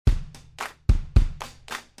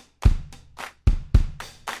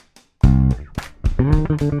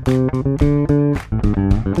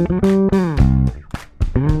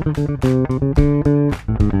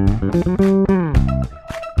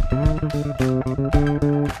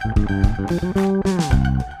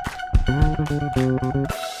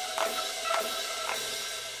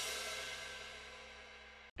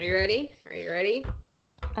you ready? Are you ready?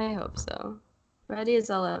 I hope so. Ready as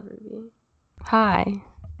I'll ever be. Hi.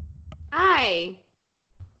 Hi.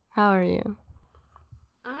 How are you?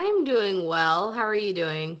 I'm doing well. How are you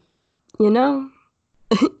doing? You know?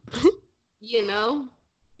 You know?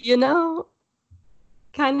 you know?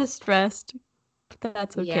 Kind of stressed. But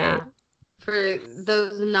that's okay. Yeah. For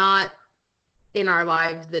those not in our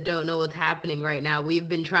lives that don't know what's happening right now, we've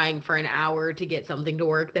been trying for an hour to get something to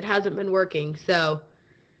work that hasn't been working. So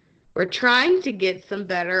we're trying to get some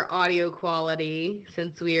better audio quality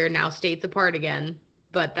since we are now states apart again,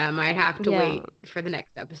 but that might have to Yeah. wait for the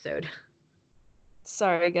next episode.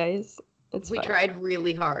 Sorry, guys. It's We fine. tried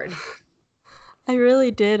really hard. I really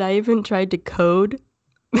did. I even tried to code.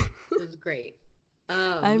 It was great.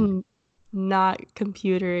 I'm not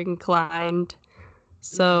computer inclined.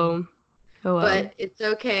 So, oh well. But it's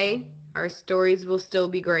okay. Our stories will still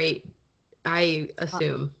be great, I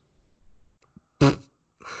assume.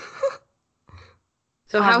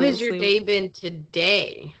 So how has your Obviously. day been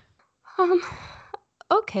today? Um,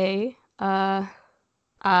 okay.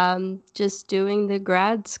 Just doing the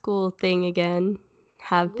grad school thing again.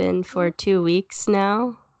 Have been for Woo-hoo. 2 weeks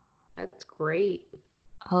now. That's great.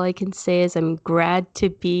 All I can say is I'm glad to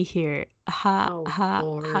be here. Ha, Oh, ha,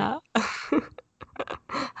 Lord. ha.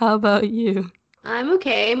 How about you? I'm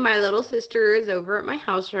okay. My little sister is over at my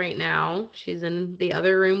house right now. She's in the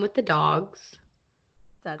other room with the dogs.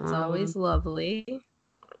 That's Um, always lovely.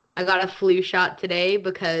 I got a flu shot today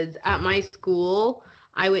because at my school,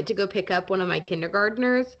 I went to go pick up one of my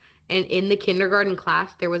kindergartners, and in the kindergarten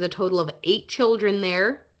class, there was a total of 8 children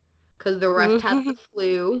there because the rest had the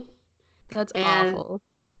flu. That's And awful.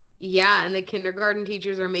 yeah, and the kindergarten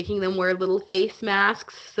teachers are making them wear little face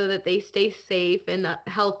masks so that they stay safe and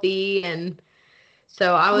healthy. And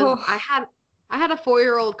so I Oh. had a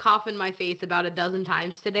 4-year-old cough in my face about a dozen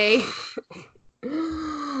times today.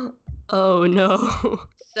 Oh no.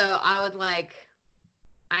 So I was like,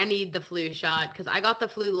 I need the flu shot because I got the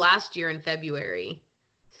flu last year in February.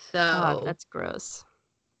 Oh, So that's gross.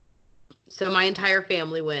 so my entire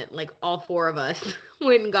family went, like all 4 of us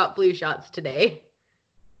went and got flu shots today.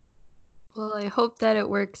 Well, I hope that it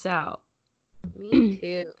works out. Me And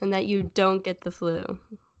too. that you don't get the flu.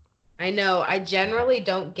 I know. I generally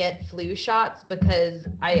don't get flu shots because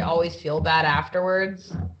I always feel bad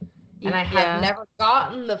afterwards. And I have Yeah. never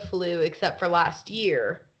gotten the flu except for last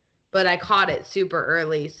year, but I caught it super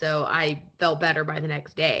early, so I felt better by the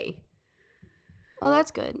next day. Oh, that's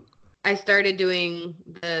good. I started doing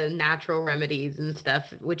the natural remedies and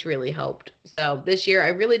stuff, which really helped. So this year, I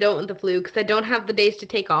really don't want the flu because I don't have the days to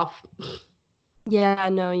take off. Yeah,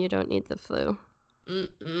 no, you don't need the flu.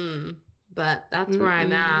 Mm-mm. But that's where I'm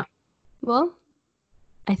Mm-mm. at. Well,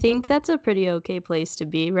 I think that's a pretty okay place to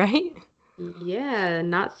be, right? Yeah,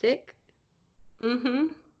 not sick. Mm-hmm.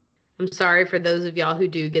 I'm sorry for those of y'all who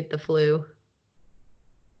do get the flu.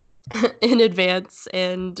 In advance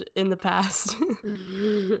and in the past.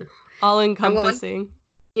 All I want, encompassing.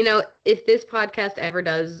 if this podcast ever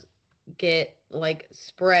does get like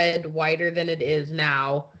spread wider than it is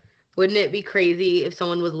now, wouldn't it be crazy if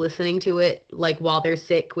someone was listening to it like while they're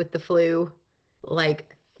sick with the flu,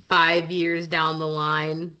 like 5 years down the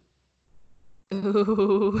line?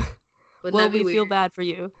 Ooh. Wouldn't Well, that be we feel weird? bad for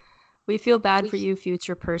you. We feel bad We for you,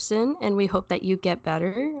 future person, and we hope that you get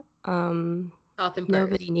better. thoughts and prayers.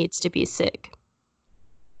 Nobody needs to be sick.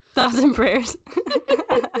 Thoughts and prayers.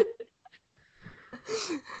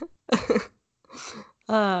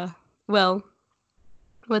 uh, well,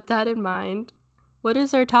 with that in mind, what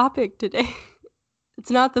is our topic today? It's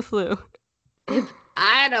not the flu. It's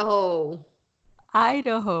Idaho.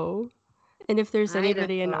 Idaho. And if there's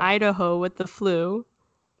anybody in Idaho. Idaho with the flu,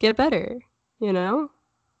 get better, you know?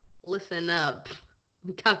 Listen up.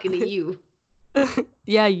 I'm talking to you.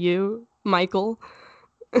 Yeah, you, Michael.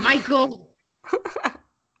 Michael.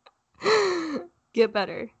 Get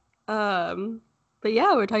better. Um, but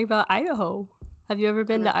yeah, we're talking about Idaho. Have you ever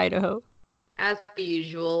been And to Idaho? as per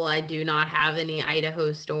usual, I do not have any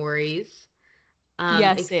Idaho stories.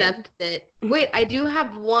 Yeah, same. Except that, wait, I do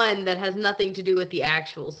have one that has nothing to do with the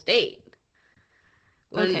actual state.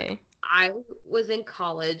 When Okay. I was in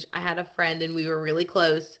college, I had a friend and we were really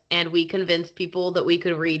close, and we convinced people that we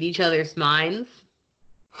could read each other's minds.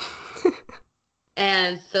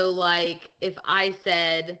 And so, like, if I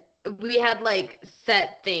said, we had like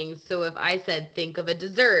set things. So if I said think of a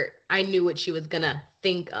dessert, I knew what she was gonna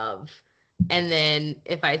think of. And then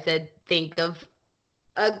if I said think of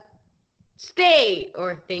a state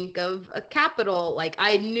or think of a capital, like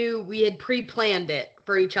I knew we had pre-planned it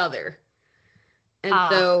for each other. And Ah.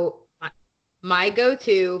 so my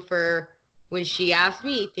go-to for when she asked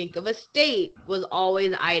me think of a state was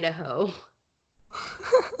always Idaho.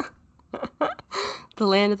 The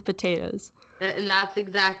land of the potatoes. And that's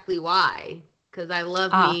exactly why, because I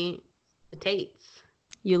love Ah, me potatoes,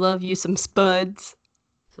 you love you some spuds,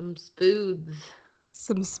 some spoods.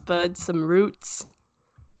 some roots.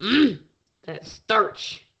 That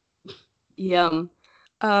starch. Yum.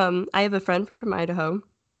 I have a friend from Idaho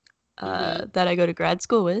Mm-hmm. that I go to grad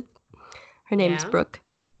school with. Her name's Yeah. Brooke.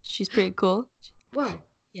 She's pretty cool. Whoa.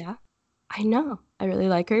 Yeah, I know. I really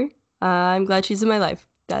like her. I'm glad she's in my life.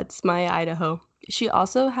 That's my Idaho. She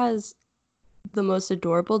also has the most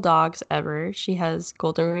adorable dogs ever. She has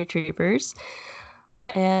golden retrievers,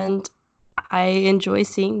 and I enjoy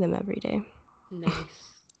seeing them every day.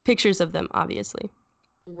 Nice. Pictures of them, obviously.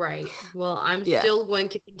 Right. Well, I'm Yeah. still going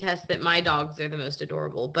to contest that my dogs are the most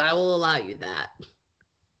adorable, but I will allow you that.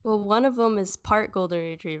 Well, one of them is part golden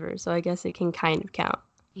retriever, so I guess it can kind of count.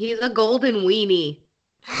 He's a golden weenie.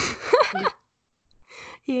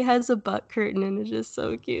 He has a butt curtain and it's just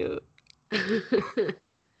so cute.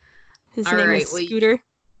 His All name is right. Well, Scooter.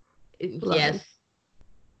 Love yes.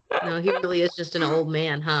 him. No, he really is just an old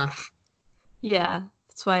man, huh? Yeah,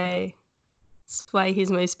 that's why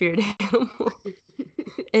he's my spirit animal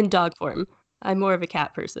in dog form. I'm more of a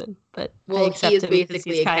cat person, but I Well, he accept is him because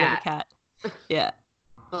basically he's a kind of a cat. cat. Yeah.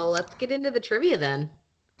 Well, let's get into the trivia then.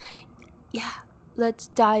 Yeah. Let's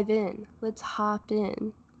dive in. Let's hop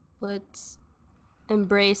in. Let's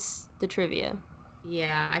embrace the trivia.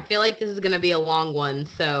 Yeah, I feel like this is going to be a long one,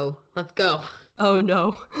 so let's go. Oh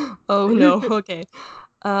no. Oh no. Okay.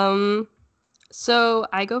 Um so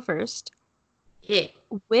I go first. Yeah.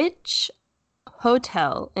 Which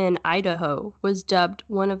hotel in Idaho was dubbed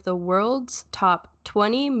one of the world's top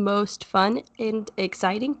 20 most fun and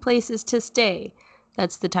exciting places to stay?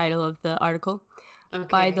 That's the title of the article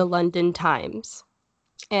by the Okay. London Times.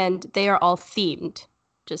 And they are all themed,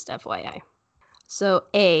 just FYI. So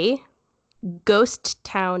A, Ghost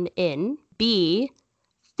Town Inn. B,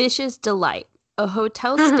 Fish's Delight, a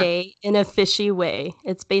hotel stay in a fishy way.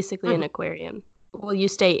 It's basically an aquarium. Well, you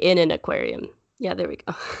stay in an aquarium. Yeah, there we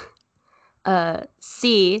go.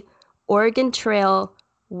 C, Oregon Trail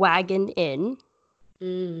Wagon Inn.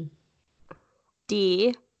 Mm.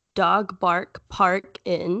 D, Dog Bark Park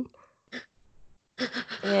Inn.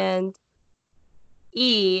 And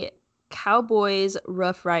E, Cowboys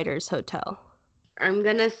Rough Riders Hotel. I'm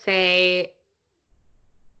going to say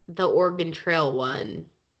the Oregon Trail one.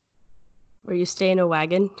 Where you stay in a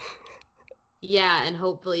wagon. Yeah, and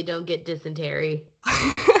hopefully don't get dysentery.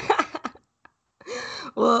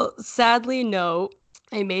 Well, sadly, no.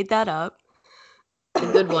 I made that up. It's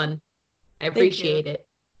a good one. I Thank you. appreciate it.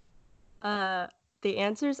 The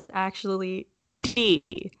answer is actually D,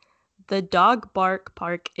 the Dog Bark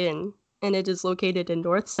Park Inn, and it is located in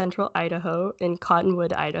north central Idaho in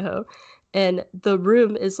Cottonwood, Idaho. And the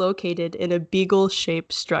room is located in a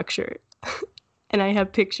beagle-shaped structure. And I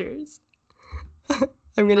have pictures. I'm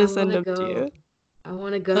I gonna want send to them to go. you. I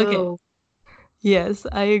want to Okay. go. Yes,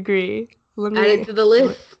 I agree. Let Add it me to the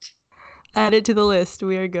list. add it to the list.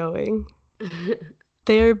 We are going.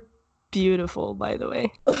 They are beautiful, by the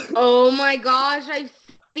way. Oh my gosh, I've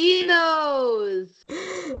seen those.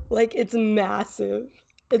 Like, it's massive.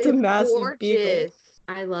 It's a It's massive beagle. gorgeous.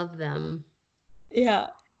 I love them. Yeah.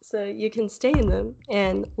 So you can stay in them.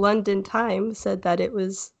 And London Times said that it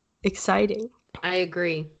was exciting. I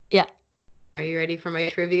agree. Yeah. Are you ready for my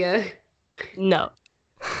trivia? No.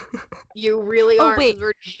 You really Oh, aren't wait. because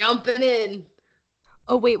we're jumping in.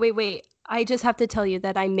 Oh, wait. I just have to tell you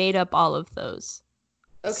that I made up all of those.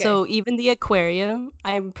 Okay. So even the aquarium,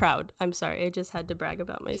 I'm proud. I'm sorry. I just had to brag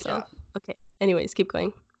about Good myself. job. Okay. Anyways, keep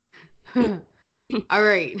going. All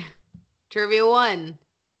right. Trivia one.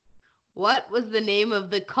 What was the name of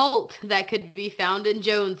the cult that could be found in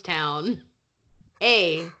Jonestown?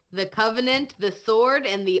 A. The Covenant, the Sword,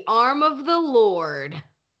 and the Arm of the Lord.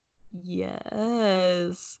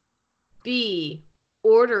 Yes. B.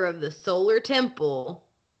 Order of the Solar Temple.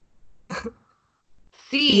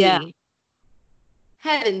 Yeah. C.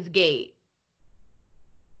 Heaven's Gate.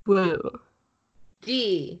 Whoa.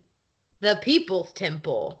 D. The People's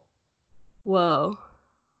Temple. Whoa.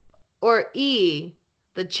 Or E.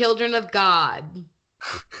 The Children of God.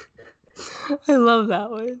 I love that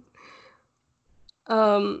one.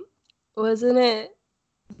 Wasn't it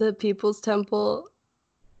the People's Temple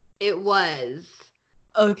It was.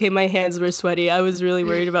 Okay, my hands were sweaty. I was really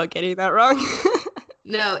worried about getting that wrong.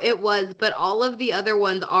 No, it was, but all of the other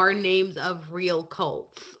ones are names of real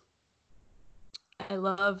cults. I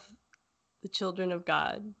love the Children of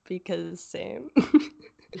God because same.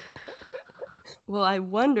 Well, I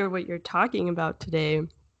wonder what you're talking about today.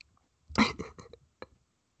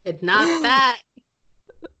 It's not that.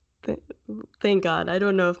 Thank God. I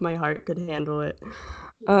don't know if my heart could handle it.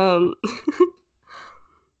 Um,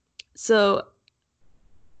 so,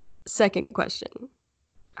 second question.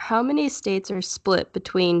 How many states are split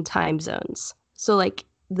between time zones? So, like,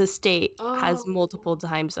 the state has Oh, multiple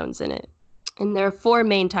time zones in it. And there are 4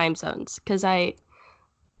 main time zones because I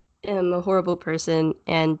am a horrible person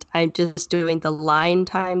and I'm just doing the line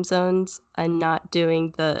time zones. I'm not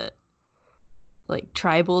doing the, like,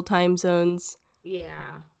 tribal time zones.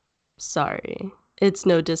 yeah. Sorry. It's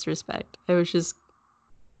no disrespect.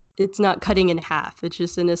 It's not cutting in half. It's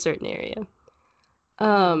just in a certain area.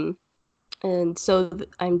 Mhm. And so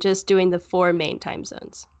I'm just doing the 4 main time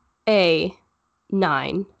zones. A,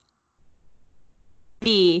 9.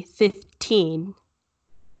 B, 15.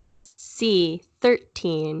 C,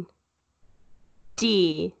 13.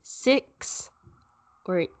 D, 6.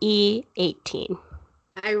 Or E, 18.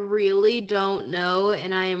 I really don't know,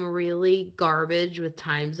 and I am really garbage with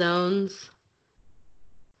time zones.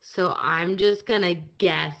 So I'm just gonna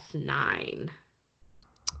guess 9.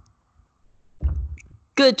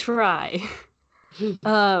 Good try.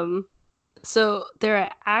 So there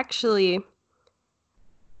are actually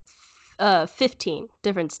 15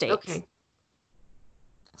 different states. Okay.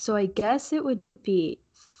 So I guess it would be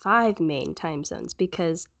 5 main time zones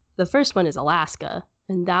because the first one is Alaska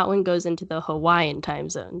and that one goes into the Hawaiian time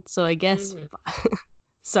zone. So I guess, Hmm.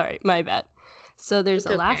 sorry, my bad. So there's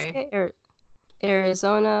It's okay. Alaska,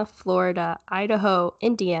 Arizona, Florida, Idaho,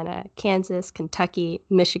 Indiana, Kansas, Kentucky,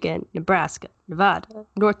 Michigan, Nebraska, Nevada,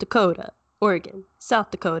 North Dakota, Oregon, South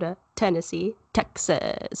Dakota, Tennessee,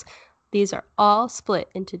 Texas. These are all split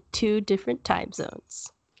into 2 different time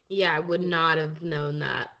zones. Yeah, I would not have known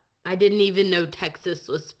that. I didn't even know Texas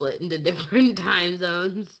was split into different time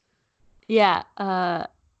zones. Yeah,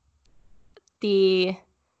 the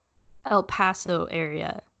El Paso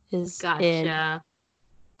area is in Gotcha.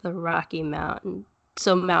 the Rocky Mountain,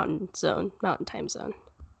 so mountain time zone.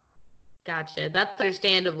 Gotcha. That's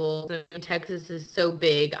understandable. Texas is so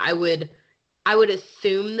big. I would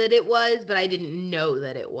assume that it was, but I didn't know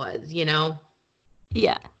that it was, you know?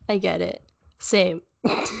 Yeah, I get it. Same.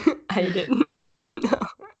 I didn't know.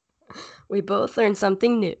 We both learned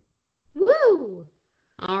something new. Woo!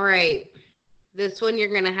 All right. This one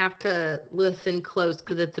you're gonna have to listen close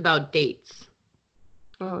because it's about dates.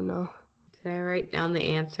 Oh no. Did I write down the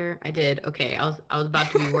answer? I did. Okay, I was about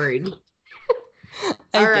to be worried. I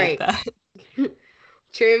All get right. that.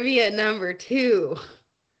 Trivia number 2.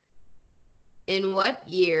 In what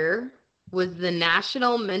year was the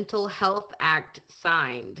National Mental Health Act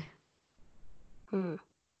signed? Hmm.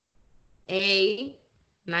 A,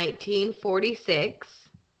 1946,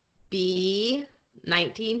 B,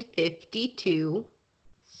 1952,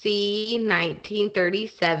 C,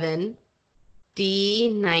 1937, D,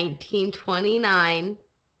 1929,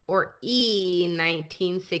 or E,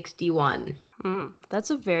 1961.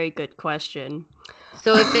 That's a very good question.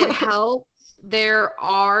 So if it helps, there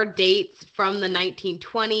are dates from the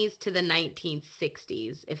 1920s to the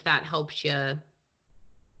 1960s, if that helps you.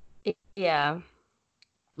 Yeah,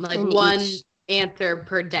 Like in one each. answer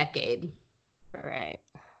per decade. Right.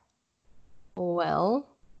 Well,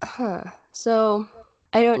 so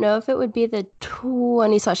I don't know if it would be the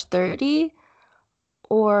 20/30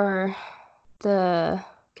 or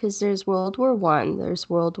because there's World War One, there's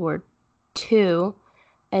World War Two,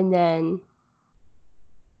 and then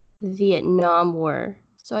the Vietnam War.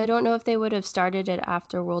 So I don't know if they would have started it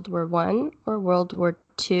after World War One or World War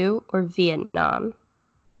Two or Vietnam.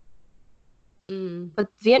 Mm. But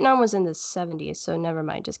Vietnam was in the 70s, so never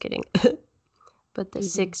mind, just kidding. But the Mhm.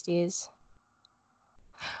 60s.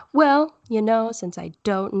 Well, since I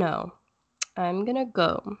don't know, I'm gonna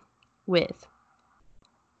go with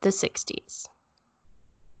the 60s.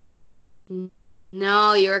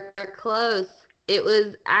 No, you're close. It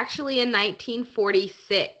was actually in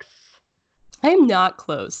 1946. I'm not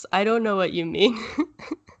close. I don't know what you mean.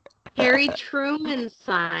 Harry Truman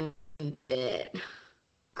signed it.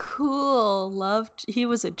 Cool. He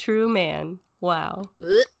was a true man. Wow.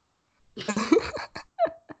 Ugh.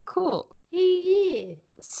 Cool. Yeah.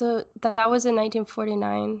 So that was in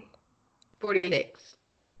 1949. 46.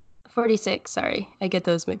 46, sorry. I get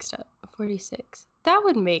those mixed up. 46. That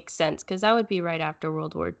would make sense because that would be right after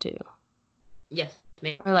World War II. Yes.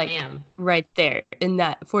 Or like ma'am. right there in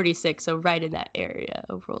that 46, so right in that area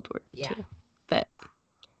of World War Yeah. II. But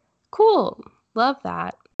cool. Love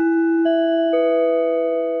that.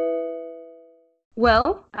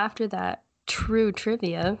 Well, after that true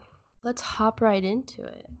trivia, let's hop right into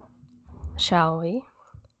it, shall we?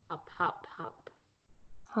 Hop, hop, hop.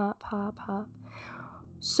 Hop, hop, hop.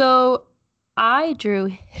 So I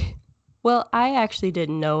drew, well, I actually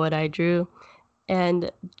didn't know what I drew,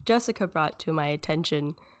 and Jessica brought to my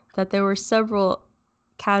attention that there were several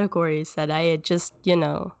categories that I had just,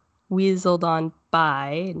 weaseled on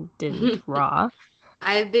by and didn't draw.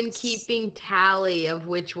 I've been keeping tally of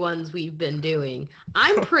which ones we've been doing.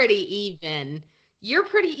 I'm pretty even. You're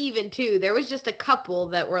pretty even too. There was just a couple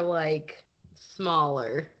that were like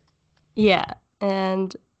smaller. Yeah,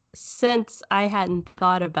 and since I hadn't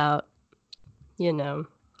thought about, you know,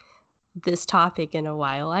 this topic in a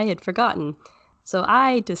while, I had forgotten. So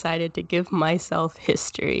I decided to give myself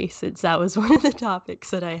history since that was one of the topics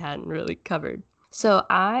that I hadn't really covered. So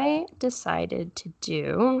I decided to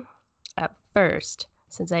do, at first,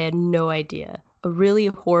 since I had no idea, a really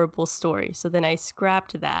horrible story. So then I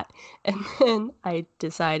scrapped that. And then I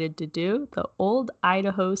decided to do the old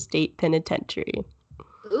Idaho State Penitentiary.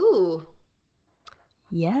 Ooh.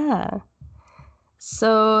 Yeah.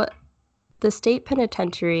 So the state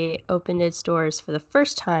penitentiary opened its doors for the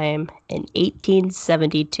first time in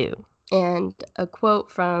 1872. And a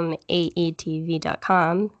quote from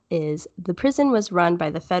AETV.com is, "The prison was run by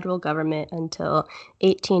the federal government until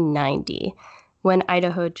 1890, when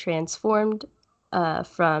Idaho transformed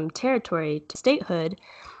from territory to statehood.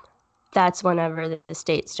 That's whenever the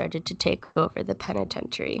state started to take over the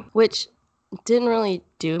penitentiary," which didn't really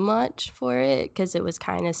do much for it because it was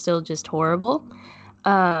kind of still just horrible.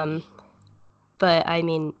 Um, but I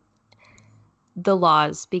mean, the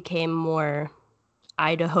laws became more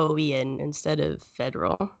Idahoan instead of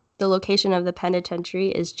federal. The location of the penitentiary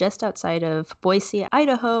is just outside of Boise,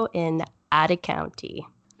 Idaho, in Ada County.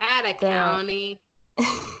 Ada County.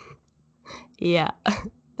 Yeah,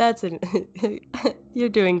 that's an. You're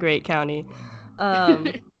doing great, County.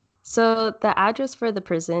 So the address for the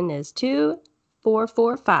prison is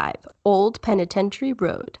 2445 Old Penitentiary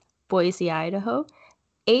Road, Boise, Idaho,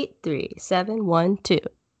 83712.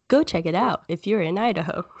 Go check it out if you're in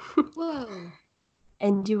Idaho. Whoa.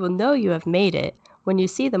 And you will know you have made it when you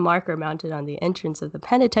see the marker mounted on the entrance of the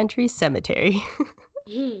penitentiary cemetery.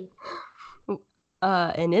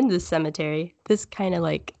 And in this cemetery, this kind of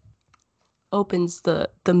like opens the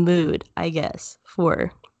mood, I guess,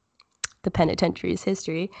 for the penitentiary's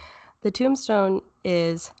history. The tombstone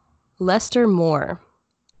is Lester Moore,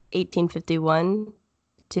 1851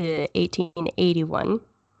 to 1881.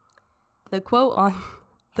 The quote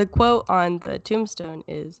on the tombstone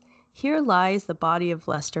is, "Here lies the body of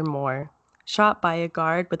Lester Moore, shot by a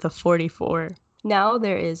guard with a .44. Now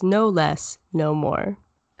there is no less, no more."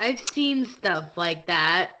 I've seen stuff like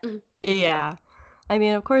that. Yeah. I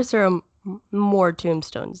mean, of course, there are more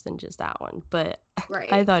tombstones than just that one, but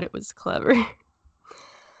Right. I thought it was clever.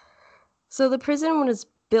 So the prison was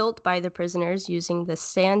built by the prisoners using the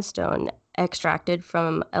sandstone extracted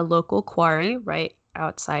from a local quarry right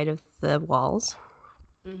outside of the walls.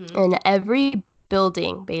 Mm-hmm. And every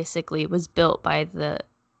building basically was built by the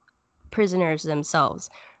prisoners themselves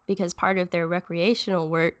because part of their recreational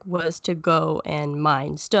work was to go and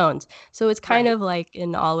mine stones. So it's kind of like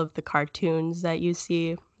in all of the cartoons that you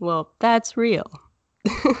see. Well, that's real.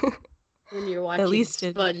 When you're watching At least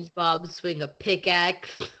SpongeBob swing a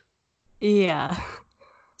pickaxe. Yeah.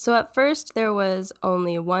 So at first there was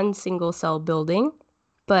only one single cell building,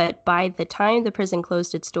 but by the time the prison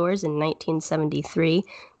closed its doors in 1973,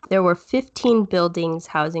 there were 15 buildings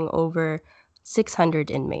housing over 600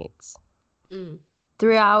 inmates. Mm.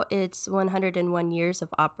 Throughout its 101 years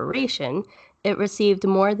of operation, it received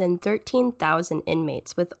more than 13,000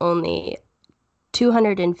 inmates, with only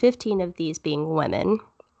 215 of these being women.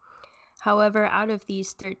 However, out of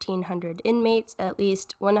these 1,300 inmates, at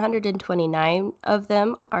least 129 of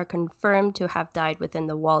them are confirmed to have died within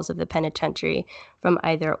the walls of the penitentiary from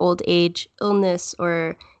either old age, illness,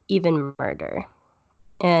 or even murder.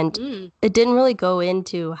 And it didn't really go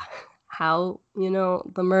into how,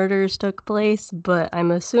 the murders took place, but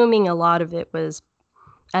I'm assuming a lot of it was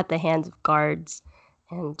at the hands of guards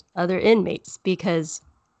and other inmates, because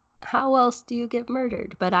how else do you get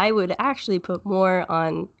murdered? But I would actually put more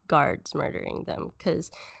on guards murdering them,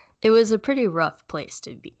 because it was a pretty rough place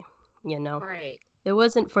to be, Right. It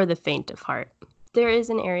wasn't for the faint of heart. There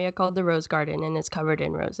is an area called the Rose Garden, and it's covered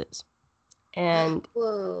in roses. And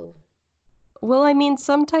whoa. Well, I mean,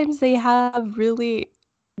 sometimes they have really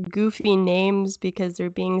goofy names because they're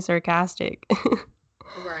being sarcastic.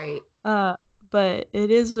 Right. Uh, but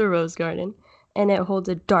it is the Rose Garden, and it holds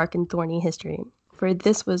a dark and thorny history, for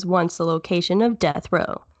this was once the location of death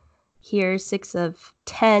row. Here, 6 of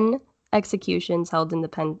 10 executions held in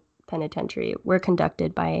the penitentiary were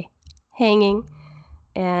conducted by hanging,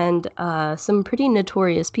 and some pretty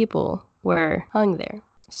notorious people were hung there.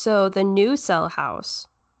 So the new cell house,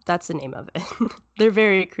 that's the name of it. They're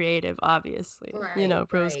very creative, obviously. Right.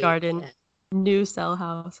 Rose Right. Garden, Yeah. new cell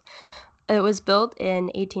house. It was built in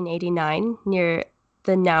 1889 near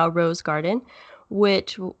the now Rose Garden,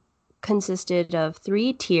 which consisted of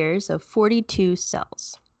 3 tiers of 42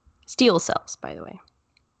 cells. Steel cells, by the way.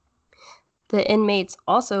 The inmates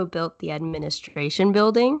also built the administration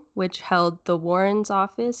building, which held the Warren's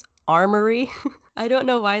office, armory. I don't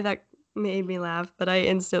know why that made me laugh, but I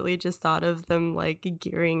instantly just thought of them like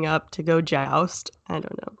gearing up to go joust. I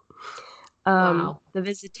don't know. Wow. The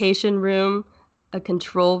visitation room, the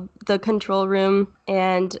control room,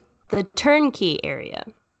 and the turnkey area.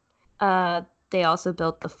 Uh, they also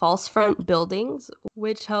built the false front buildings,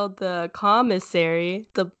 which held the commissary,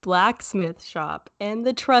 the blacksmith shop, and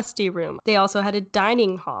the trustee room. They also had a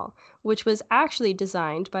dining hall, which was actually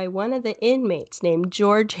designed by one of the inmates named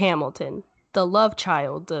George Hamilton, the love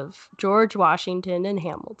child of George Washington and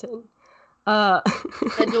Hamilton. Uh,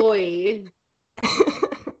 Annoying.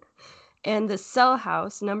 and the cell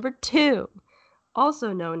house number 2,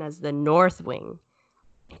 also known as the North Wing,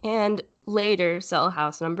 and later cell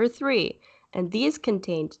house number 3. And these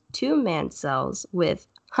contained 2-man cells with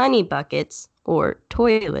honey buckets or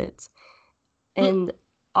toilets. And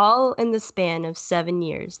all in the span of 7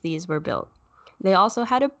 years, these were built. They also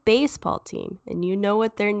had a baseball team. And you know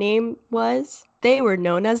what their name was? They were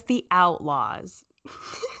known as the Outlaws.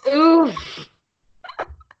 Ooh.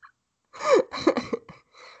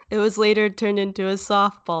 It was later turned into a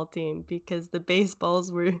softball team because the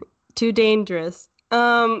baseballs were too dangerous.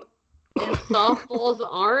 And softballs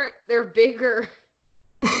aren't. They're bigger.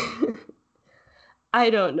 I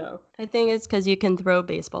don't know. I think it's because you can throw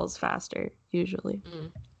baseballs faster, usually.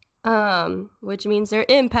 Which means their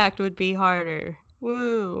impact would be harder.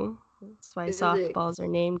 Woo. That's why softballs are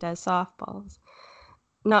named as softballs.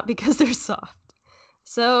 Not because they're soft.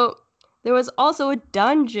 So there was also a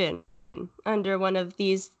dungeon under one of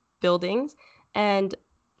these buildings, and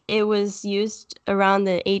it was used around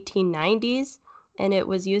the 1890s, and it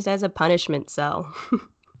was used as a punishment cell.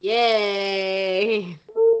 Yay.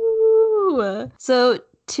 Ooh. So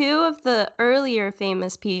 2 of the earlier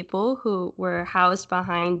famous people who were housed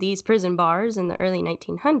behind these prison bars in the early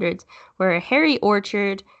 1900s were Harry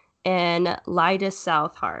Orchard and Lyda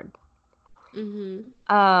Southard.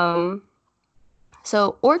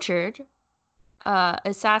 So Orchard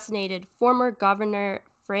assassinated former Governor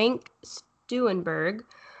Frank Steunenberg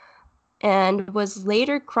and was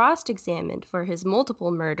later cross-examined for his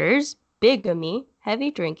multiple murders, bigamy,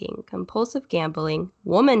 heavy drinking, compulsive gambling,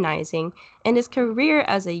 womanizing, and his career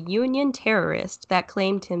as a Union terrorist that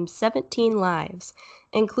claimed him 17 lives,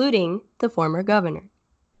 including the former governor.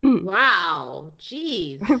 Wow.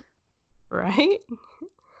 Jeez. Right?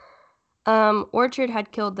 Orchard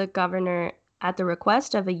had killed the governor at the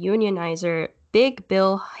request of a Unionizer, Big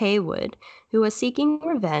Bill Haywood, who was seeking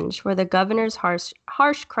revenge for the governor's harsh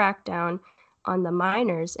crackdown on the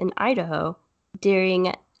miners in Idaho during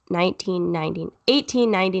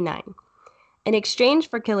 1899. In exchange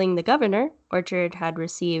for killing the governor, Orchard had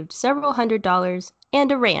received several $100s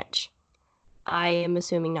and a ranch. I am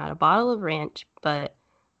assuming not a bottle of ranch, but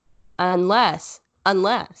unless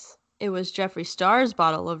it was Jeffree Star's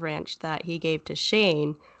bottle of ranch that he gave to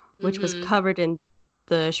Shane, which was covered in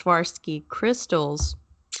the Swarovski crystals.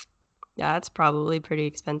 That's probably pretty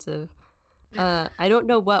expensive. I don't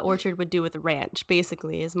know what Orchard would do with ranch,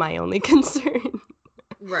 basically, is my only concern.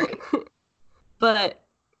 Right. But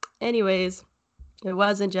anyways, it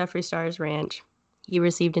wasn't Jeffree Star's ranch. He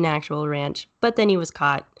received an actual ranch, but then he was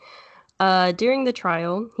caught. During the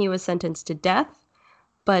trial, he was sentenced to death,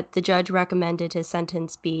 but the judge recommended his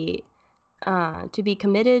sentence be to be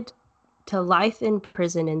committed to life in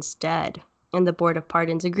prison instead, and the Board of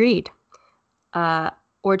Pardons agreed.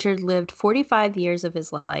 Orchard lived 45 years of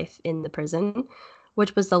his life in the prison,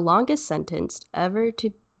 which was the longest sentence ever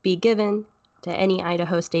to be given to any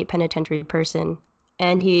Idaho State Penitentiary person,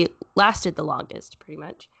 and he lasted the longest, pretty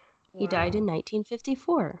much. Wow. He died in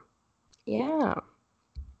 1954. Yeah.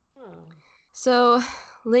 Oh. So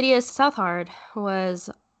Lydia Southard was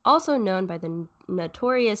also known by the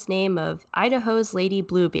notorious name of Idaho's Lady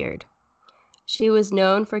Bluebeard. She was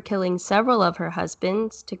known for killing several of her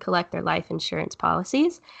husbands to collect their life insurance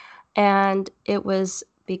policies, and it was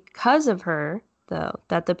because of her, though,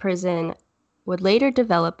 that the prison would later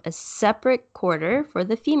develop a separate quarter for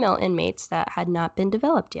the female inmates that had not been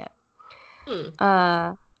developed yet.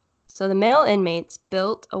 So the male inmates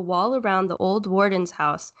built a wall around the old warden's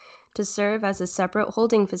house to serve as a separate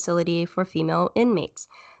holding facility for female inmates.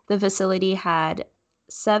 The facility had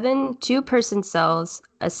 7 two-person cells,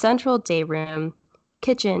 a central day room,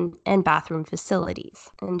 kitchen, and bathroom facilities.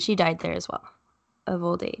 And she died there as well, of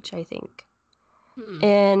old age, I think.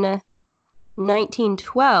 In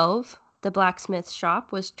 1912, the blacksmith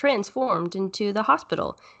shop was transformed into the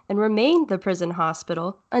hospital and remained the prison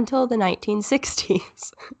hospital until the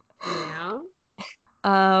 1960s. Yeah.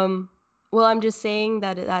 Well, I'm just saying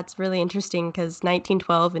that that's really interesting because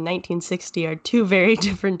 1912 and 1960 are two very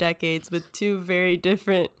different decades with two very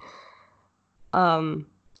different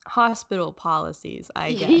hospital policies,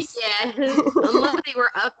 I guess. Yes, unless they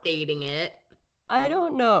were updating it. I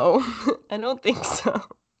don't know. I don't think so.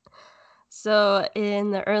 So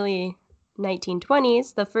in the early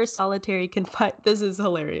 1920s, the first solitary confinement... This is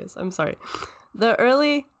hilarious. I'm sorry.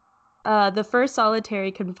 The first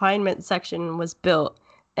solitary confinement section was built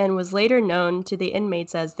and was later known to the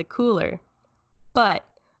inmates as the cooler. But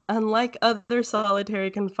unlike other solitary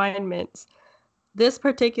confinements, this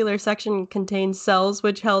particular section contained cells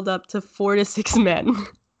which held up to 4 to 6 men.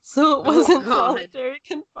 So it wasn't solitary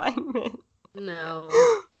confinement. No.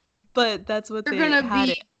 But that's what They're they gonna had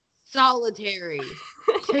be it. solitary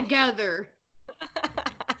together.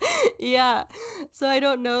 Yeah. So I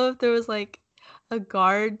don't know if there was like a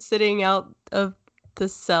guard sitting out of the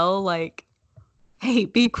cell like, hey,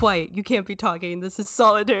 be quiet. You can't be talking. This is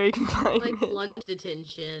solitary confinement. Like lunch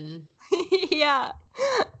detention. Yeah.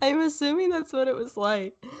 I'm assuming that's what it was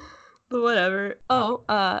like. But whatever.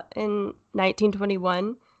 In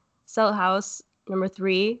 1921, cell house number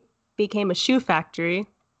 3 became a shoe factory.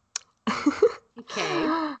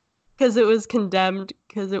 Okay. Because it was condemned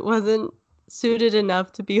because it wasn't suited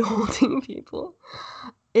enough to be holding people.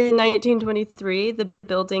 In 1923, the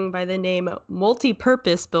building by the name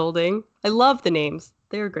Multi-Purpose Building. I love the names.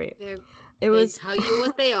 They were great. They was tell you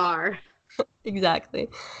what they are. Exactly.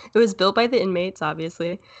 It was built by the inmates,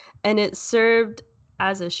 obviously, and it served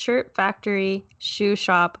as a shirt factory, shoe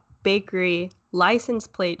shop, bakery, license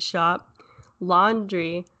plate shop,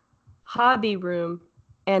 laundry, hobby room,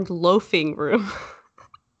 and loafing room.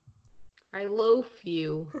 I loaf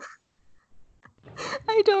you.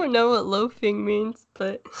 I don't know what loafing means,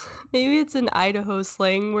 but maybe it's an Idaho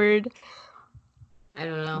slang word. I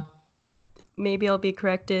don't know. Maybe I'll be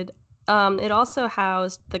corrected. It also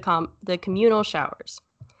housed the communal showers.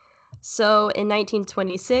 So in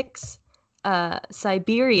 1926,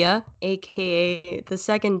 Siberia, aka the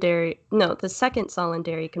second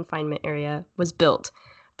solitary confinement area, was built.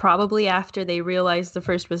 Probably after they realized the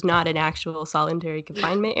first was not an actual solitary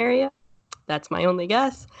confinement area. That's my only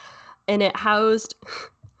guess. And it housed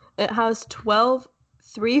 12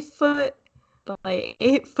 3-foot by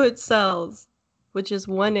 8-foot cells, which is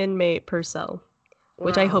 1 inmate per cell. Wow.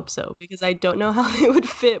 Which I hope so, because I don't know how they would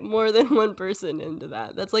fit more than 1 person into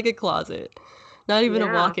that. That's like a closet, not even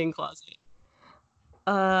a walk-in closet.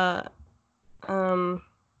 So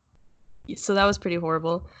that was pretty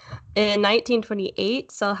horrible. In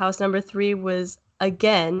 1928, cell house number 3 was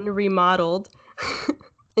again remodeled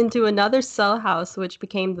into another cell house, which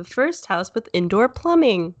became the first house with indoor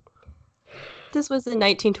plumbing. This was in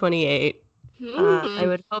 1928. I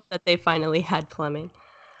would hope that they finally had plumbing.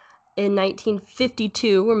 In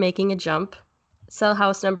 1952, we're making a jump. Cell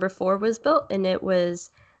house number 4 was built, and it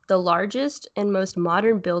was the largest and most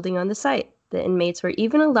modern building on the site. The inmates were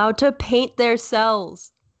even allowed to paint their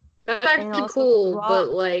cells. That's actually cool,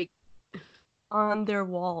 but like on their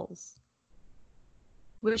walls,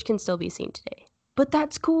 which can still be seen today. But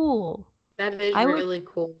that's cool. That is really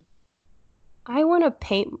cool. I want to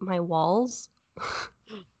paint my walls.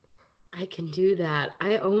 I can do that.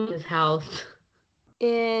 I own this house.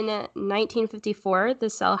 In 1954, the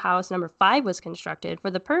cell house number 5 was constructed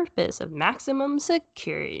for the purpose of maximum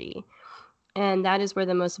security. And that is where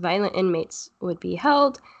the most violent inmates would be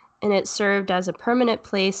held. And it served as a permanent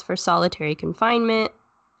place for solitary confinement.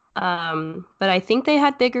 But I think they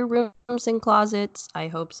had bigger rooms and closets. I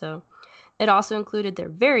hope so. It also included their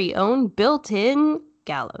very own built-in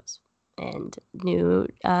gallows and new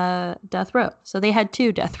death row. So they had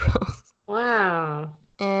 2 death rows. Wow.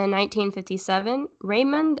 In 1957,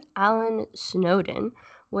 Raymond Allen Snowden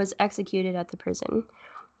was executed at the prison.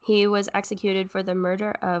 He was executed for the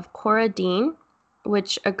murder of Cora Dean,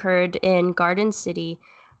 which occurred in Garden City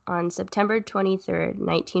on September 23rd,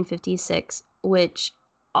 1956, which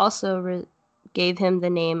also gave him the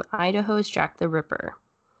name Idaho's Jack the Ripper.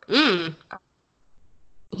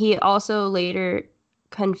 He also later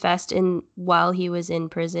confessed while he was in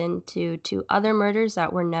prison to 2 other murders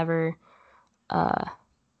that were never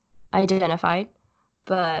identified.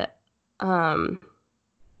 But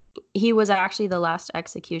he was actually the last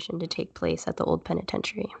execution to take place at the old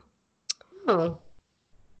penitentiary. Oh.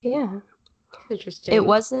 Yeah. Interesting. It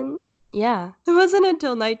wasn't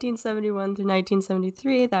until 1971 through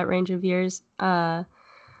 1973, that range of years,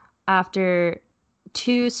 after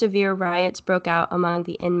 2 severe riots broke out among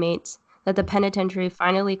the inmates, that the penitentiary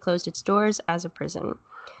finally closed its doors as a prison.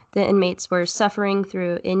 The inmates were suffering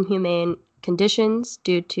through inhumane conditions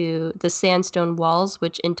due to the sandstone walls,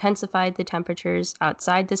 which intensified the temperatures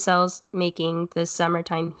outside the cells, making the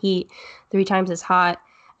summertime heat 3 times as hot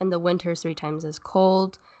and the winters 3 times as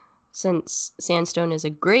cold, since sandstone is a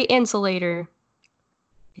great insulator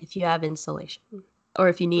if you have insulation, or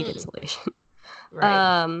if you need insulation.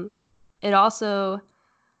 Right. It also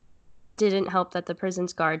didn't help that the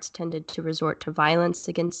prison's guards tended to resort to violence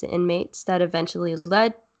against the inmates that eventually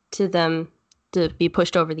led to them to be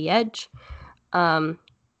pushed over the edge. And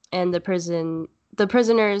the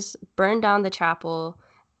prisoners burned down the chapel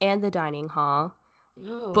and the dining hall,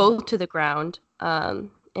 both to the ground, and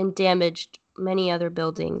damaged many other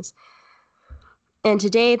buildings. And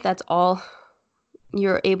today, that's all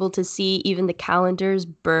you're able to see. Even the calendars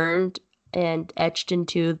burned and etched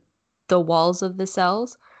into the walls of the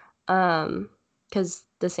cells, because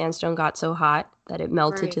the sandstone got so hot that it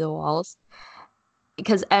melted to the walls.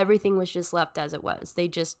 Because everything was just left as it was. They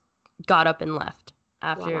just got up and left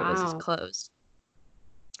after it was closed.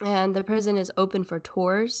 And the prison is open for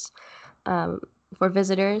tours for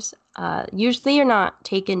visitors. Usually you're not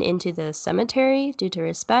taken into the cemetery due to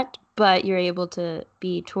respect, but you're able to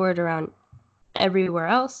be toured around everywhere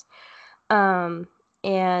else.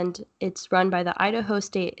 And it's run by the Idaho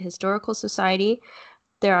State Historical Society.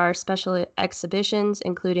 There are special exhibitions,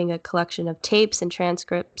 including a collection of tapes and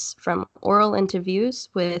transcripts from oral interviews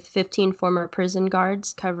with 15 former prison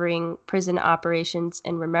guards covering prison operations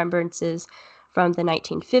and remembrances from the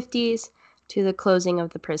 1950s to the closing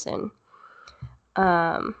of the prison.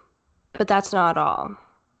 But that's not all.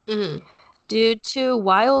 Mm-hmm. Due to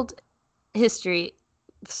wild history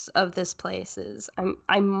of this place,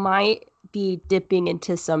 I might be dipping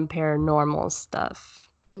into some paranormal stuff.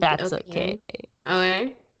 That's okay.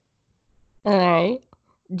 Okay. All right.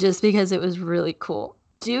 Just because it was really cool.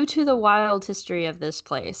 Due to the wild history of this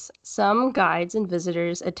place, some guides and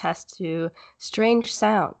visitors attest to strange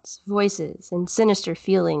sounds, voices, and sinister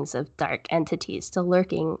feelings of dark entities still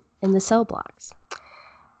lurking in the cell blocks.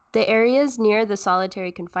 The areas near the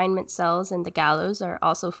solitary confinement cells and the gallows are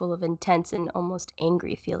also full of intense and almost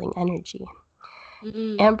angry feeling energy.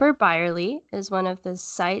 Mm-hmm. Amber Byerly is one of the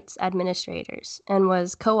site's administrators and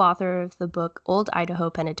was co-author of the book Old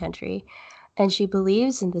Idaho Penitentiary, and she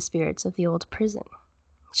believes in the spirits of the old prison.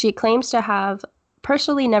 She claims to have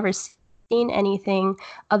personally never seen anything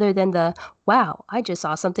other than the, wow, I just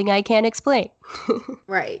saw something I can't explain.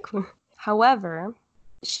 Right. However,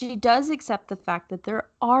 she does accept the fact that there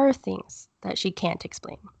are things that she can't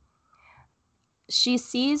explain. She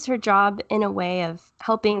sees her job in a way of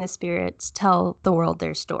helping the spirits tell the world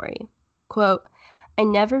their story. Quote, I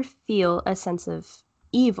never feel a sense of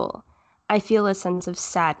evil. I feel a sense of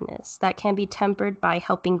sadness that can be tempered by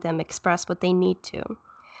helping them express what they need to.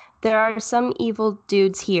 There are some evil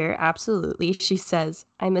dudes here, absolutely, she says.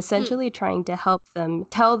 I'm essentially trying to help them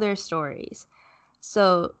tell their stories.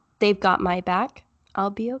 So they've got my back. I'll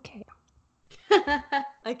be okay.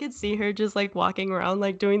 I could see her just like walking around,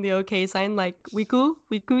 like doing the okay sign, like, we cool?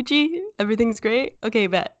 We Gucci? Everything's great? Okay,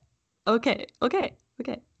 bet. Okay.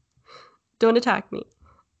 Don't attack me.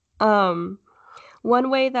 One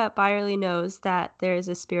way that Byerly knows that there is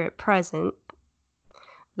a spirit present,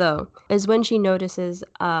 though, is when she notices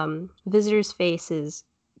visitors' faces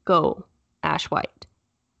go ash white.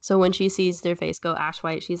 So when she sees their face go ash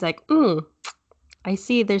white, she's like, I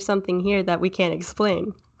see there's something here that we can't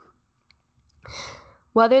explain.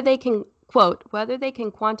 Whether they can, quote, whether they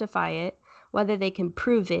can quantify it, whether they can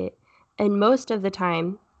prove it, and most of the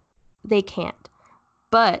time, they can't.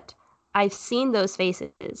 But I've seen those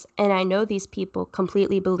faces, and I know these people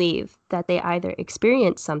completely believe that they either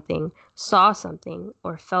experienced something, saw something,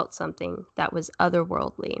 or felt something that was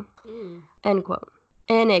otherworldly. End quote.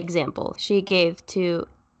 An example she gave to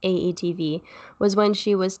AETV was when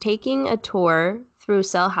she was taking a tour through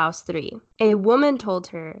Cell House 3. A woman told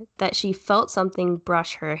her that she felt something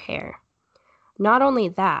brush her hair. Not only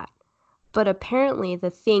that, but apparently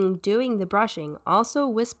the thing doing the brushing also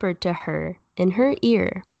whispered to her in her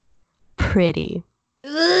ear, pretty.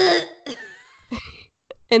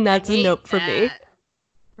 And that's a note for me.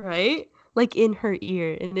 Right? Like in her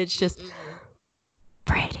ear. And it's just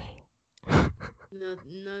No,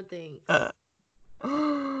 no thanks.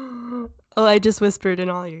 Oh, I just whispered in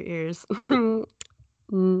all your ears.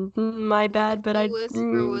 My bad, but The I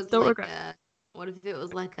whisper was don't like regret. a. What if it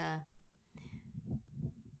was like a?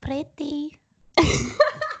 Pretty.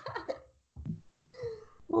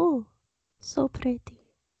 Oh, so pretty.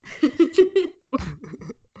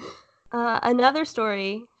 Another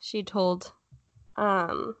story she told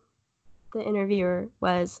the interviewer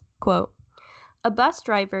was, quote, "A bus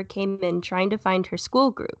driver came in trying to find her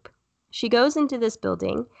school group. She goes into this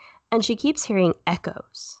building and she keeps hearing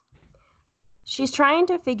echoes. She's trying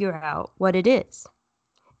to figure out what it is.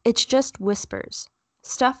 It's just whispers,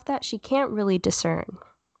 stuff that she can't really discern.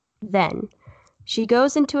 Then she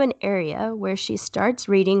goes into an area where she starts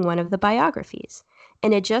reading one of the biographies,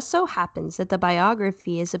 and it just so happens that the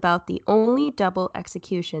biography is about the only double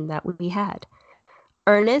execution that we had,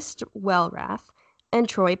 Ernest Wellrath and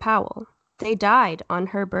Troy Powell. They died on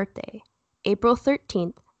her birthday, April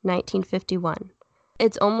 13th, 1951.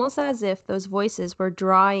 It's almost as if those voices were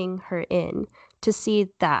drawing her in to see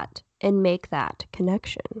that and make that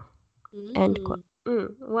connection." End quote.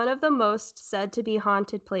 One of the most said to be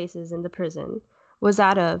haunted places in the prison was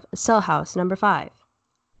that of cell house number 5.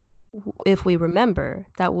 If we remember,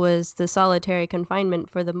 that was the solitary confinement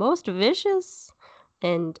for the most vicious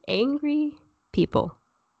and angry people.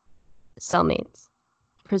 Cellmates,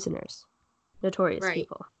 prisoners, notorious Right.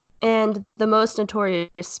 people. And the most notorious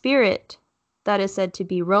spirit that is said to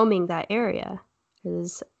be roaming that area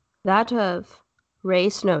is that of Ray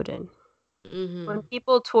Snowden. When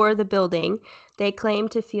people tour the building, they claim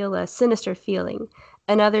to feel a sinister feeling,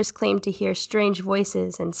 and others claim to hear strange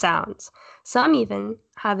voices and sounds. Some even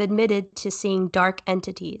have admitted to seeing dark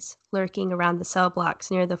entities lurking around the cell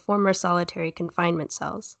blocks near the former solitary confinement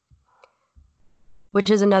cells. Which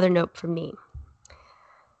is another note from me.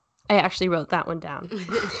 I actually wrote that one down.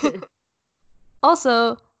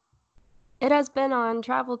 Also, it has been on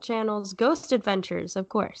Travel Channel's Ghost Adventures, of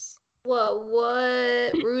course.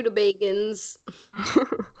 What? Rudabacons.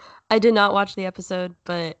 I did not watch the episode,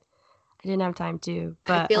 but I didn't have time to.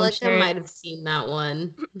 But I feel I'm like sure I might have seen that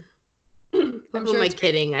one. I'm Who sure am I it's great.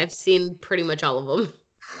 kidding? I've seen pretty much all of them.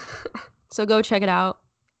 So go check it out.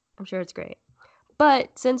 I'm sure it's great.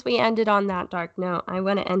 But since we ended on that dark note, I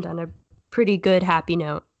want to end on a pretty good happy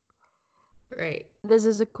note. Right. This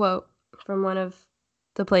is a quote from one of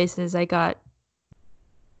the places I got.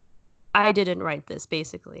 I didn't write this,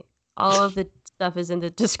 basically. All of the stuff is in the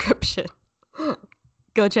description.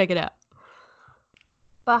 Go check it out.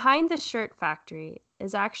 Behind the shirt factory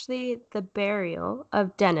is actually the burial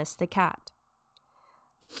of Dennis the cat.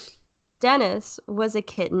 Dennis was a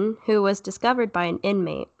kitten who was discovered by an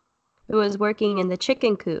inmate who was working in the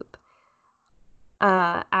chicken coop,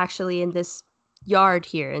 actually in this yard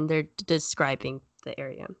here, and they're describing the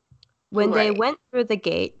area. When they Right. went through the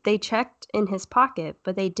gate, they checked in his pocket,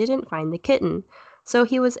 but they didn't find the kitten, so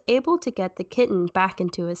he was able to get the kitten back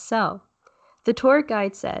into his cell. The tour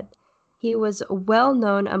guide said he was well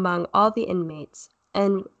known among all the inmates,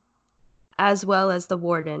 and as well as the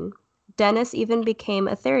warden. Dennis even became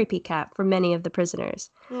a therapy cat for many of the prisoners.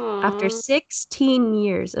 After 16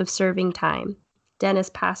 years of serving time,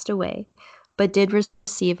 Dennis passed away, but did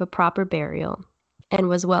receive a proper burial and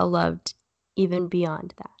was well loved even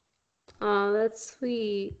beyond that. Oh, that's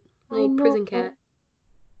sweet. I My prison know.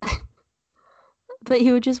 cat. But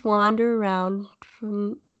he would just wander around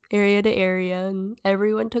from area to area, and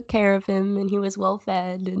everyone took care of him, and he was well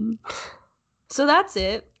fed. And so that's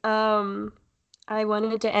it. I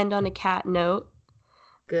wanted to end on a cat note,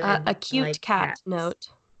 Good. a I cute like cat cats. note.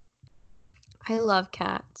 I love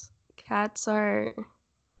cats. Cats are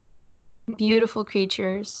beautiful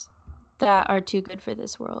creatures that are too good for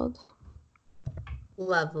this world.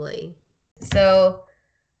 Lovely. So,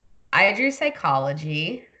 I drew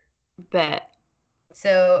psychology. Bet.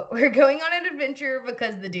 So, we're going on an adventure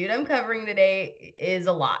because the dude I'm covering today is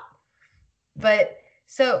a lot. But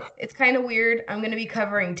so it's kind of weird. I'm going to be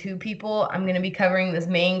covering 2 people. I'm going to be covering this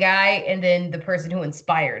main guy and then the person who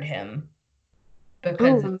inspired him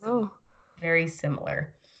because it's no. very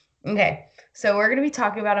similar. Okay. So we're going to be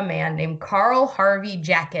talking about a man named Carl Harvey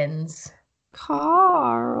Jackins.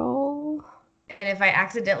 Carl. And if I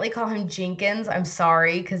accidentally call him Jenkins, I'm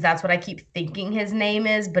sorry because that's what I keep thinking his name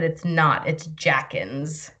is, but it's not. It's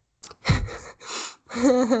Jackins.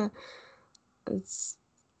 It's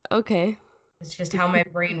okay. It's just how my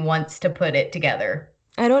brain wants to put it together.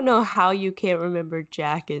 I don't know how you can't remember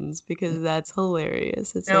Jackins because that's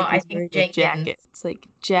hilarious. It's No, like I he's think wearing a Jenkins. jacket. It's like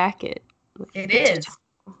jacket. It is,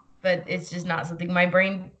 but it's just not something my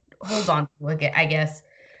brain holds on to, I guess.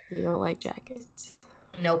 You don't like jackets.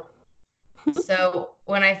 Nope. So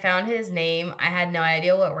when I found his name, I had no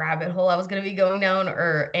idea what rabbit hole I was going to be going down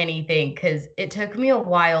or anything because it took me a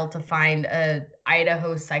while to find a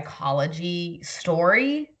Idaho psychology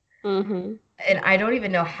story. Mm-hmm. And I don't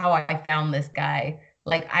even know how I found this guy.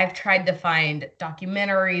 Like I've tried to find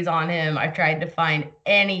documentaries on him. I've tried to find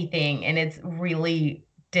anything and it's really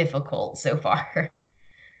difficult so far.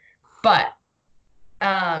 But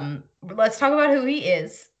let's talk about who he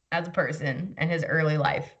is as a person and his early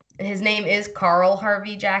life. His name is Carl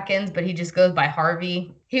Harvey Jackins, but he just goes by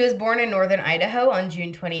Harvey. He was born in northern Idaho on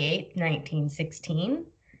June 28th, 1916.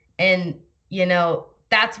 And,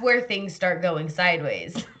 that's where things start going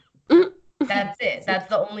sideways. That's it. That's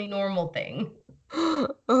the only normal thing.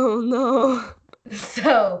 Oh no.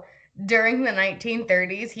 So, during the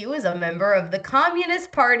 1930s, he was a member of the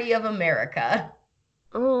Communist Party of America.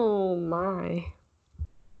 Oh my.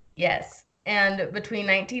 Yes. And between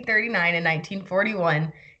 1939 and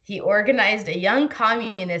 1941, he organized a young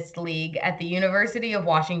communist league at the University of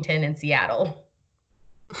Washington in Seattle.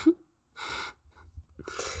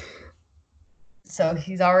 So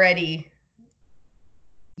he's already,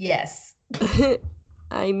 yes.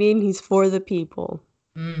 I mean, he's for the people.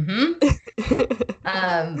 Mm-hmm.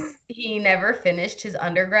 He never finished his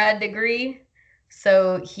undergrad degree,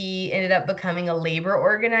 so he ended up becoming a labor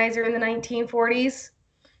organizer in the 1940s.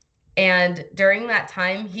 And during that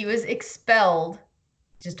time, he was expelled,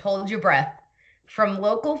 just hold your breath, from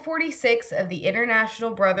Local 46 of the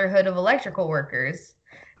International Brotherhood of Electrical Workers,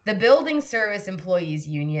 the Building Service Employees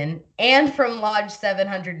Union, and from Lodge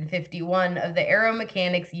 751 of the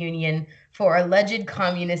Aeromechanics Union for alleged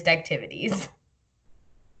communist activities.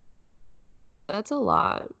 That's a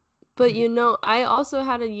lot. But I also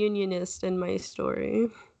had a unionist in my story.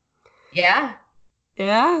 Yeah.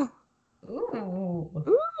 Yeah. Ooh.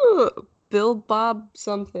 Ooh, Bill Bob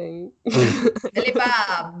something. Billy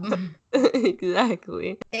Bob.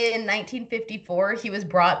 Exactly. In 1954, he was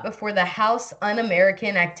brought before the House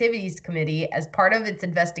Un-American Activities Committee as part of its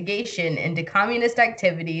investigation into communist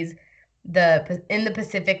activities in the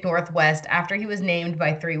Pacific Northwest after he was named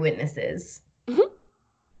by 3 witnesses. Mhm.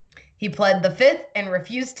 He pled the fifth and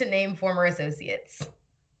refused to name former associates.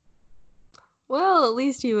 Well, at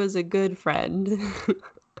least he was a good friend.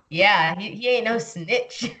 Yeah, he ain't no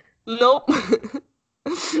snitch. Nope.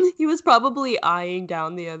 He was probably eyeing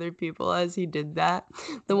down the other people as he did that.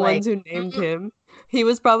 The Like, ones who named him. He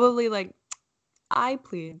was probably like, I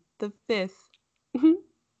plead the fifth.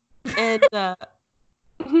 And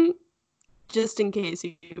just in case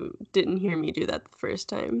you didn't hear me do that the first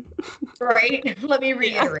time. right? Let me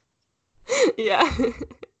reiterate. Yeah.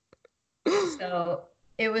 So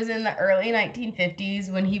it was in the early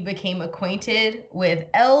 1950s when he became acquainted with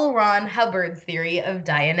L. Ron Hubbard's theory of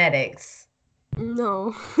Dianetics.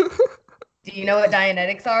 No. Do you know what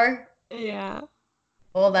Dianetics are? Yeah.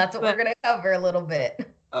 Well, that's what we're going to cover a little bit.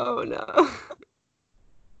 Oh no.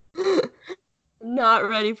 Not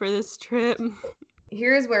ready for this trip.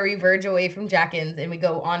 Here's where we verge away from Jackins and we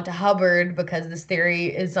go on to Hubbard because this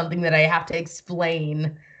theory is something that I have to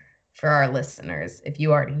explain for our listeners if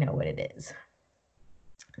you already know what it is.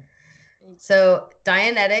 So,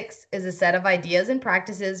 Dianetics is a set of ideas and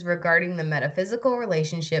practices regarding the metaphysical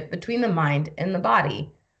relationship between the mind and the body.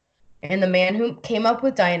 And the man who came up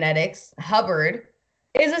with Dianetics, Hubbard,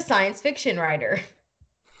 is a science fiction writer.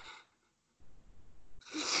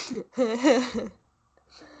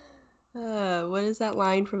 What is that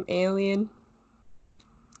line from Alien?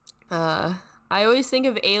 I always think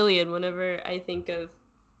of Alien whenever I think of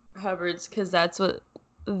Hubbard's because that's what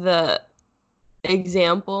the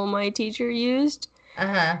example my teacher used.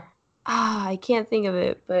 Uh-huh. I can't think of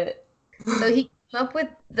it, but So he came up with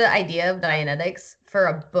the idea of Dianetics for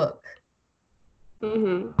a book.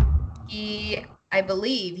 I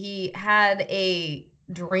believe he had a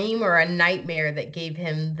dream or a nightmare that gave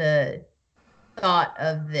him the thought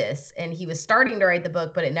of this, and he was starting to write the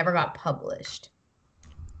book, but it never got published.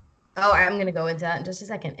 Oh, I'm going to go into that in just a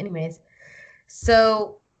second. Anyways,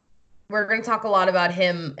 so we're going to talk a lot about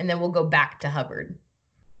him, and then we'll go back to Hubbard.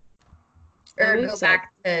 Or go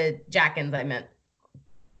back to Jackins, I meant.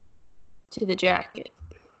 To the jacket.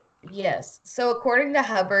 Yes. So according to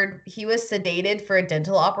Hubbard, he was sedated for a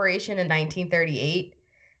dental operation in 1938,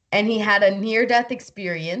 and he had a near-death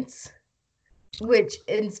experience, which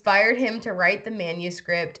inspired him to write the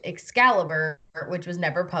manuscript Excalibur, which was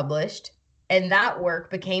never published, and that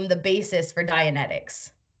work became the basis for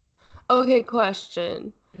Dianetics. Okay,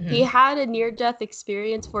 question. Mm-hmm. He had a near-death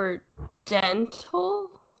experience for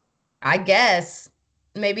dental? I guess.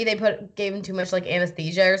 Maybe they gave him too much like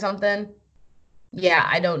anesthesia or something. Yeah,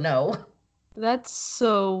 I don't know. That's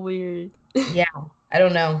so weird. Yeah, I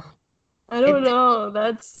don't know. I don't know.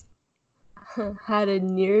 That's had a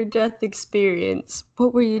near-death experience.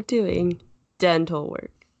 What were you doing? Dental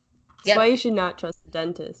work. That's why Yep. you should not trust a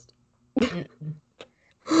dentist. Mm-mm.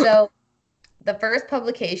 So the first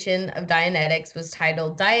publication of Dianetics was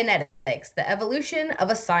titled Dianetics, The Evolution of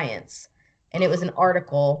a Science. And it was an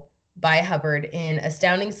article by Hubbard in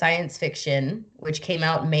Astounding Science Fiction, which came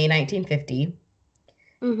out in May 1950.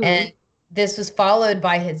 Mm-hmm. And this was followed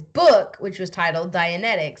by his book, which was titled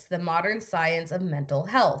Dianetics, The Modern Science of Mental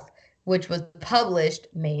Health, which was published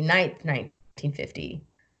May 9th, 1950.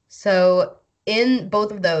 So, in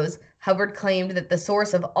both of those, Hubbard claimed that the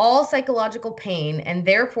source of all psychological pain and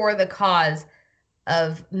therefore the cause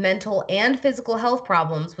of mental and physical health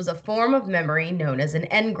problems was a form of memory known as an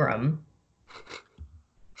engram.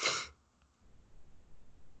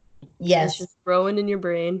 It's Yes. just growing in your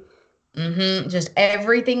brain. Just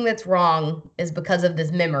everything that's wrong is because of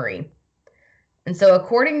this memory. And so,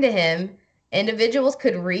 according to him, individuals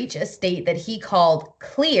could reach a state that he called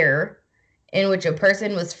clear, in which a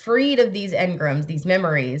person was freed of these engrams, these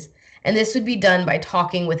memories, and this would be done by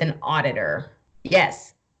talking with an auditor.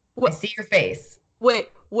 Yes, I What? see your face. Wait.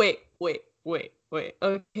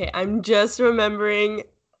 Okay, I'm just remembering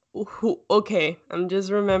I'm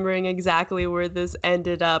just remembering exactly where this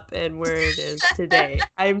ended up and where it is today.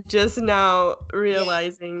 I'm just now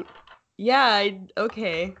realizing. Yeah,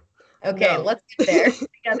 okay. Okay, No. let's get there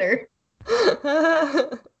together.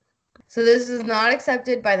 So this is not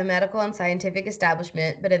accepted by the medical and scientific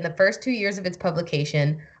establishment, but in the first 2 years of its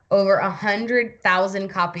publication, over 100,000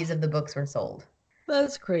 copies of the books were sold.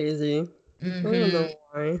 That's crazy. I don't hmm know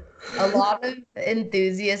why. A lot of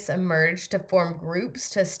enthusiasts emerged to form groups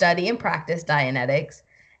to study and practice Dianetics,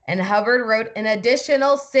 and Hubbard wrote an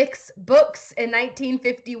additional 6 books in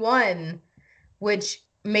 1951, which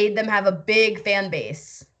made them have a big fan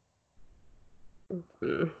base.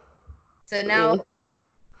 Mm. So now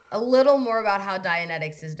a little more about how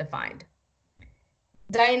Dianetics is defined.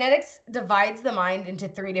 Dianetics divides the mind into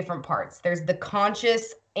 3 different parts. There's the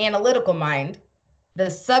conscious analytical mind, the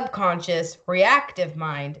subconscious reactive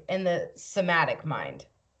mind, and the somatic mind.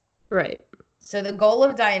 Right. So the goal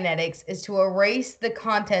of Dianetics is to erase the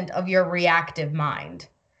content of your reactive mind.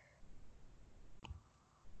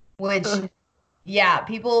 Which, yeah,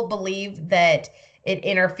 people believe that it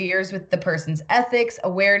interferes with the person's ethics,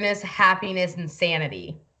 awareness, happiness, and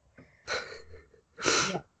sanity.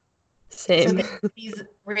 Yeah. Same. So these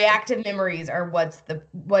reactive memories are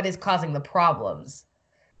what is causing the problems.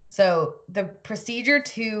 So the procedure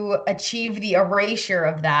to achieve the erasure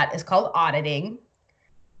of that is called auditing.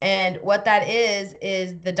 And what that is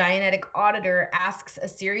the Dianetic auditor asks a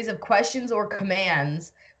series of questions or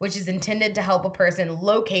commands, which is intended to help a person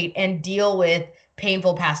locate and deal with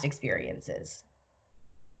painful past experiences.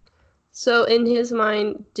 So in his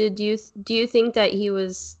mind, do you think that he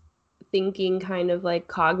was thinking kind of like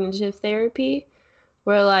cognitive therapy,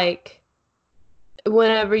 where like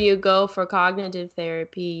whenever you go for cognitive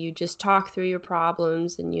therapy, you just talk through your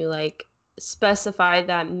problems and you like specify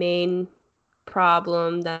that main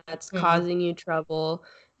problem that's Hmm. causing you trouble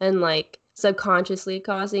and like subconsciously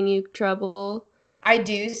causing you trouble? I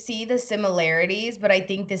do see the similarities, but I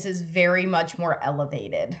think this is very much more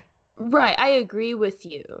elevated. Right, I agree with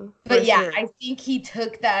you for But yeah, sure. I think he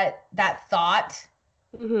took that thought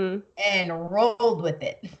Hmm. and rolled with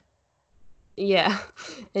it. Yeah,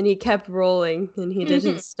 and he kept rolling and he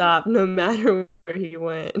didn't stop no matter where he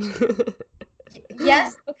went.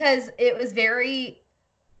 Yes, because it was very,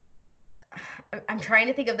 I'm trying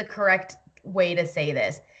to think of the correct way to say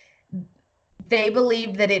this. They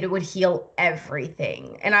believed that it would heal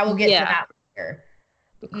everything. And I will get to Yeah, that later,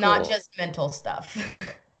 not cool. just mental stuff.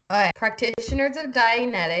 All right. Practitioners of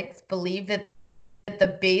Dianetics believe that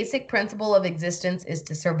the basic principle of existence is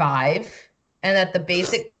to survive, and that the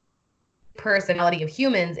basic personality of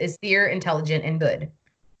humans is sincere, intelligent, and good.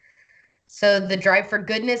 So the drive for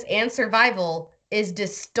goodness and survival is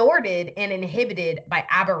distorted and inhibited by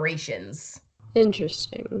aberrations.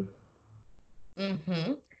 Interesting.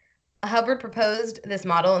 Mm-hmm. Hubbard proposed this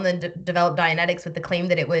model and then developed Dianetics with the claim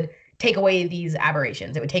that it would take away these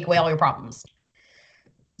aberrations. It would take away all your problems.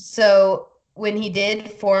 So when he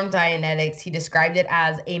did form Dianetics, he described it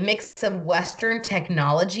as a mix of Western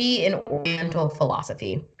technology and Oriental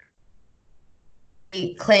philosophy.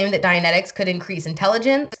 He claimed that Dianetics could increase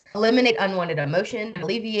intelligence, eliminate unwanted emotion, and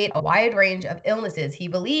alleviate a wide range of illnesses he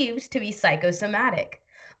believed to be psychosomatic.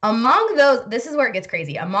 Among those, this is where it gets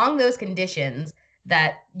crazy. Among those conditions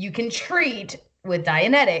that you can treat with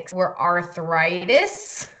Dianetics were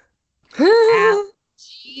arthritis,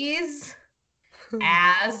 allergies,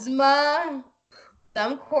 asthma,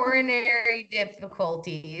 some coronary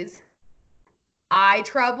difficulties, eye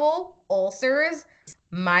trouble, ulcers,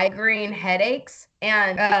 migraine headaches,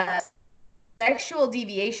 and sexual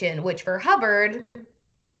deviation, which for Hubbard,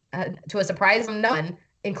 to a surprise of no one,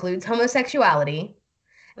 includes homosexuality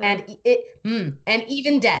and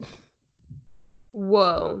even death.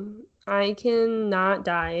 Whoa. I cannot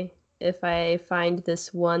die if I find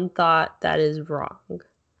this one thought that is wrong.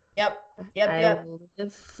 Yep. I will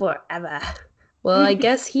live forever. Well, I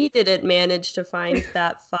guess he didn't manage to find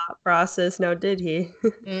that thought process, now did he?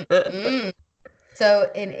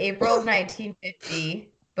 So in April of 1950,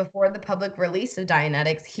 before the public release of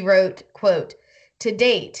Dianetics, he wrote, quote, "To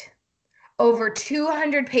date, over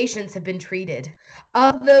 200 patients have been treated.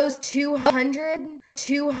 Of those 200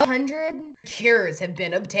 cures have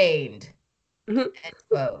been obtained." End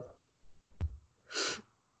quote.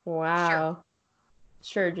 Wow.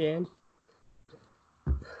 Sure, Jan.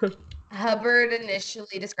 Hubbard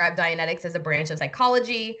initially described Dianetics as a branch of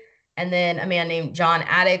psychology, and then a man named John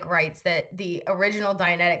Attic writes that the original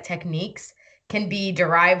Dianetic techniques can be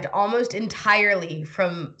derived almost entirely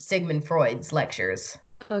from Sigmund Freud's lectures.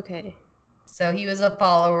 Okay. So he was a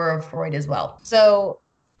follower of Freud as well. So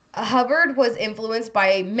Hubbard was influenced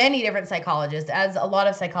by many different psychologists, as a lot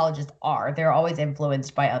of psychologists are. They're always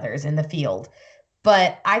influenced by others in the field.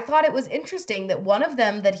 But I thought it was interesting that one of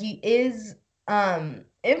them that he is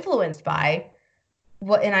influenced by,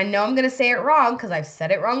 and I know I'm going to say it wrong because I've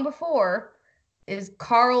said it wrong before, is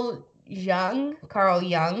Carl Jung,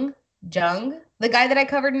 the guy that I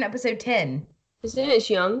covered in episode 10. His name is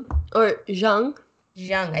Jung, or Jung?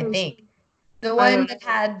 Jung, I think. The one that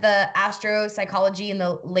had the astropsychology and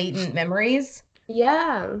the latent memories.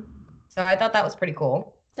 Yeah. So I thought that was pretty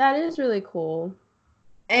cool. That is really cool.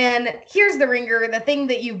 And here's the ringer, the thing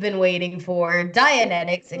that you've been waiting for.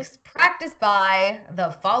 Dianetics is practiced by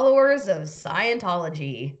the followers of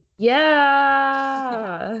Scientology.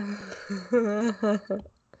 Yeah.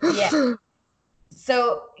 Yeah.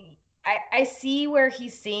 So I see where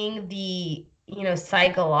he's seeing the,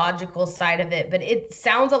 psychological side of it, but it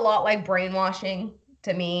sounds a lot like brainwashing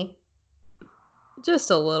to me. Just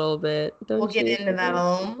a little bit. We'll get into that a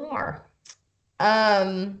little more.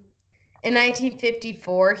 In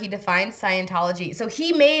 1954, he defined Scientology. So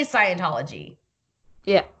he made Scientology.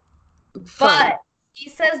 Yeah. But he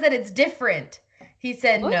says that it's different. He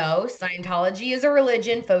said, no, Scientology is a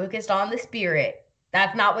religion focused on the spirit.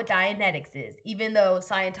 That's not what Dianetics is, even though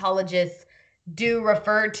Scientologists do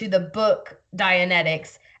refer to the book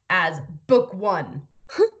Dianetics as Book One.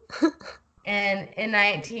 And in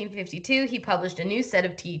 1952, he published a new set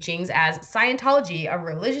of teachings as Scientology, a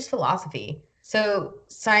religious philosophy. So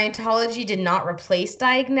Scientology did not replace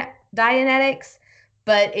Dianetics,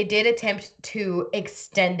 but it did attempt to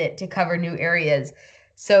extend it to cover new areas.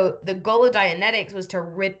 So the goal of Dianetics was to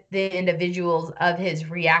rid the individuals of his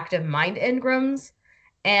reactive mind engrams.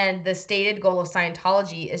 And the stated goal of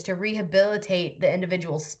Scientology is to rehabilitate the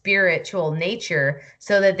individual's spiritual nature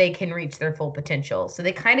so that they can reach their full potential. So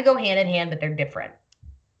they kind of go hand in hand, but they're different.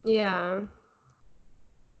 Yeah.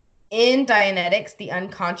 In Dianetics, the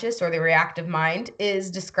unconscious or the reactive mind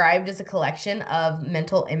is described as a collection of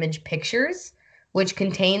mental image pictures, which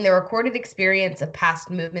contain the recorded experience of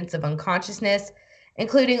past movements of unconsciousness,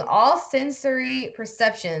 including all sensory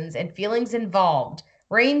perceptions and feelings involved,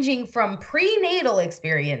 ranging from prenatal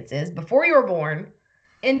experiences before you were born,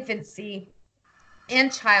 infancy,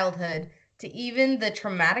 and childhood, to even the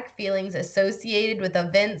traumatic feelings associated with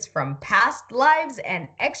events from past lives and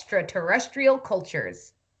extraterrestrial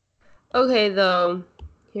cultures. Okay, though,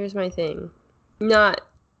 here's my thing. Not,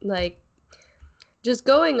 just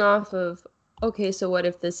going off of, okay, so what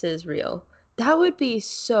if this is real? That would be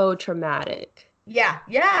so traumatic. Yeah.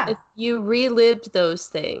 If you relived those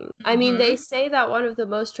things. Mm-hmm. I mean, they say that one of the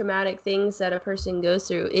most traumatic things that a person goes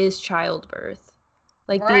through is childbirth.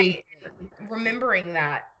 Right. Remembering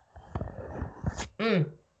that.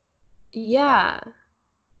 Yeah.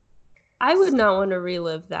 I would not want to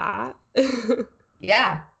relive that.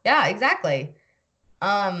 Yeah, exactly.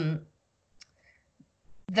 The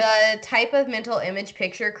type of mental image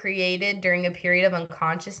picture created during a period of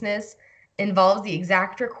unconsciousness involves the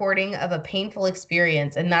exact recording of a painful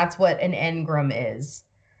experience, and that's what an engram is.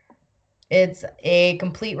 It's a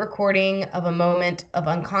complete recording of a moment of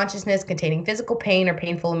unconsciousness containing physical pain or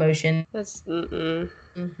painful emotion. That's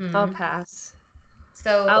I'll pass.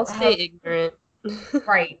 So I'll stay ignorant.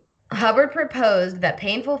 Right. Hubbard proposed that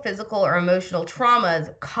painful physical or emotional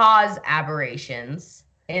traumas cause aberrations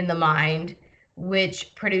in the mind,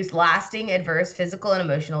 which produce lasting adverse physical and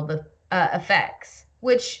emotional effects.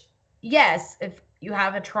 Which, yes, if you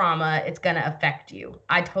have a trauma, it's going to affect you.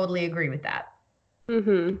 I totally agree with that.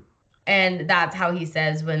 Mm-hmm. And that's how he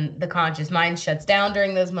says when the conscious mind shuts down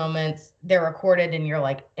during those moments, they're recorded in your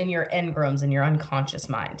engrams in your unconscious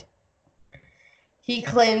mind. He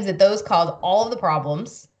claims that those cause all of the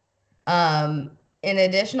problems. In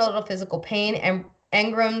additional to physical pain, and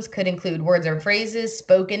engrams could include words or phrases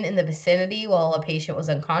spoken in the vicinity while a patient was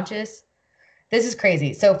unconscious. This is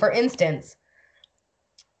crazy. So, for instance,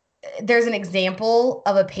 there's an example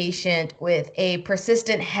of a patient with a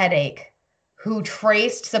persistent headache who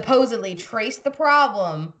supposedly traced the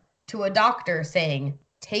problem to a doctor saying,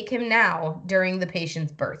 "Take him now," during the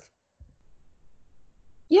patient's birth.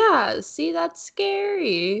 Yeah, see, that's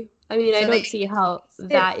scary. I mean, I don't see how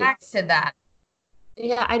that back to that.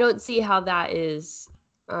 Yeah, I don't see how that is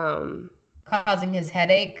causing his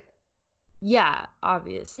headache. Yeah,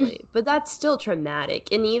 obviously. But that's still traumatic.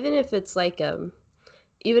 And even if it's a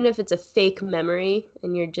fake memory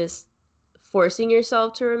and you're just forcing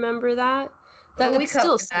yourself to remember that's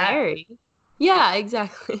still scary. That. Yeah,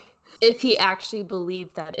 exactly. If he actually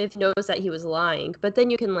believed that, if he knows that he was lying, but then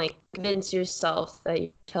you can like convince yourself that you're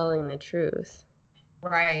telling the truth.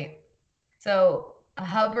 Right. So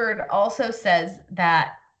Hubbard also says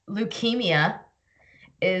that leukemia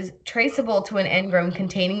is traceable to an engram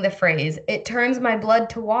containing the phrase, "It turns my blood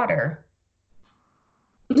to water."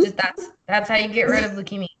 Just that's how you get rid of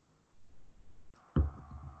leukemia.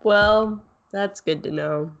 Well, that's good to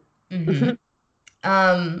know. Mm-hmm.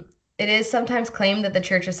 It is sometimes claimed that the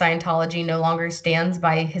Church of Scientology no longer stands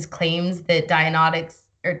by his claims that Dianetics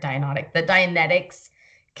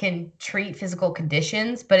can treat physical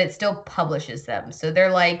conditions, but it still publishes them. So they're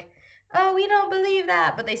like, "Oh, we don't believe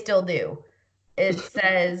that," but they still do. It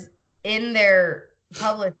says in their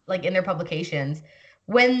publications,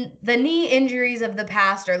 when the knee injuries of the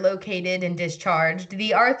past are located and discharged,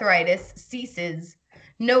 the arthritis ceases.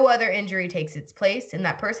 No other injury takes its place, and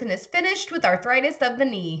that person is finished with arthritis of the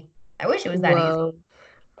knee. I wish it was that easy.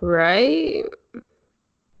 Right?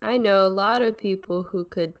 I know a lot of people who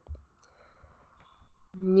could,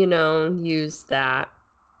 use that.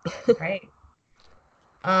 Right.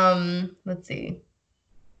 Let's see.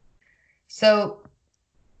 So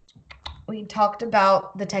we talked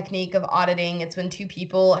about the technique of auditing. It's when two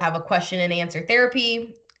people have a question and answer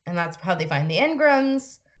therapy, and that's how they find the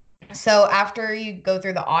engrams. So after you go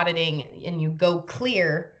through the auditing and you go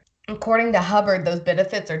clear, according to Hubbard, those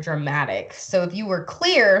benefits are dramatic. So if you were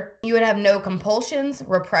clear, you would have no compulsions,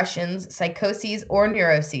 repressions, psychoses, or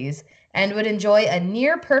neuroses, and would enjoy a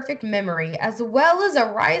near perfect memory as well as a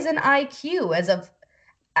rise in IQ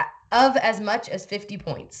of as much as 50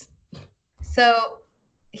 points. So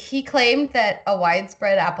he claimed that a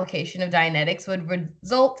widespread application of Dianetics would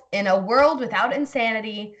result in a world without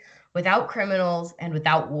insanity, without criminals, and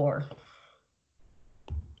without war.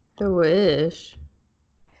 I wish.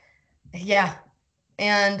 Yeah.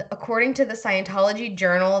 And according to the Scientology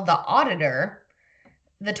Journal, The Auditor,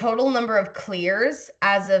 the total number of clears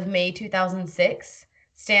as of May 2006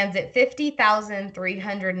 stands at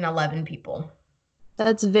 50,311 people.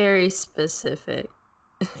 That's very specific.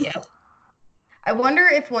 Yep. I wonder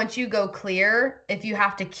if once you go clear, if you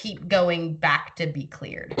have to keep going back to be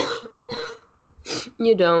cleared.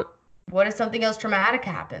 You don't. What if something else traumatic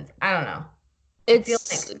happens? I don't know.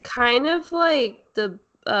 It's kind of like the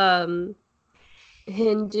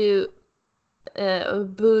Hindu,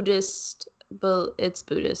 Buddhist, it's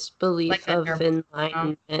Buddhist belief of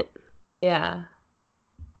enlightenment. Yeah.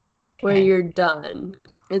 Where you're done.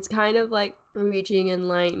 It's kind of like reaching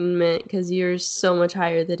enlightenment because you're so much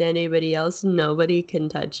higher than anybody else. Nobody can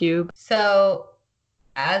touch you. So,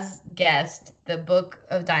 as guessed, the Book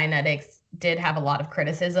of Dianetics did have a lot of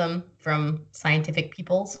criticism from scientific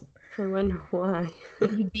peoples. I wonder why.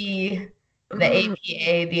 The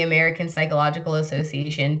APA, the American Psychological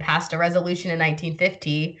Association, passed a resolution in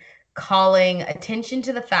 1950 calling attention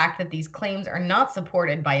to the fact that these claims are not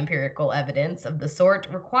supported by empirical evidence of the sort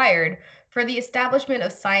required for the establishment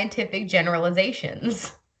of scientific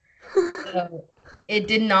generalizations. So it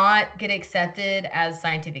did not get accepted as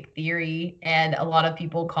scientific theory, and a lot of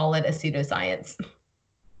people call it a pseudoscience.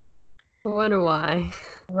 I wonder why.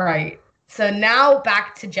 Right. So now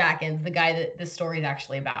back to Jackins, the guy that this story is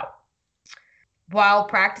actually about. While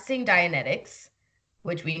practicing Dianetics,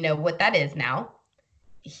 which we know what that is now,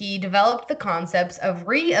 he developed the concepts of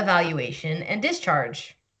re-evaluation and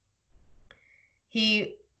discharge.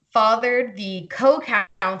 He fathered the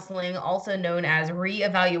co-counseling, also known as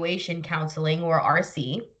re-evaluation counseling, or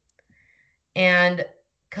RC. And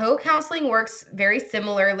co-counseling works very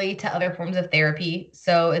similarly to other forms of therapy.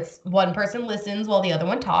 So it's one person listens while the other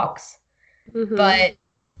one talks. Mm-hmm. But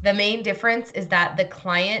the main difference is that the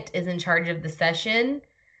client is in charge of the session,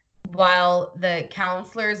 while the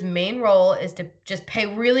counselor's main role is to just pay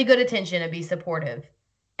really good attention and be supportive.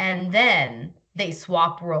 And then they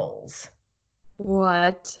swap roles.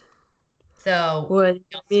 What? So What do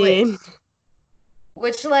you'll you mean? switch.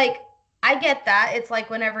 Which, like, I get that. It's like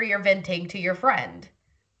whenever you're venting to your friend.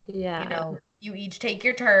 Yeah. You each take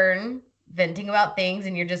your turn venting about things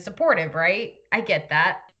and you're just supportive, right? I get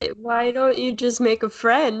that. Why don't you just make a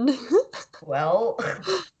friend? Well,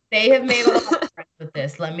 they have made a lot of friends with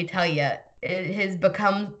this, let me tell you. It has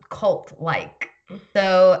become cult-like.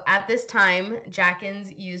 So at this time,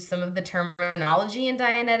 Jackins used some of the terminology in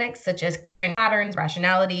Dianetics, such as patterns,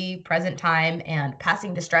 rationality, present time, and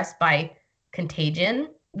passing distress by contagion.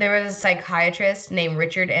 There was a psychiatrist named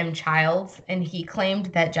Richard M. Childs, and he claimed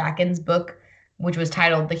that Jackins' book, which was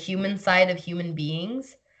titled The Human Side of Human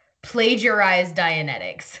Beings, plagiarized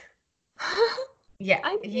Dianetics. Yeah,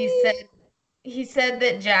 he said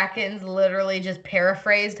that Jackins literally just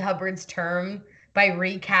paraphrased Hubbard's term by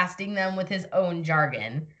recasting them with his own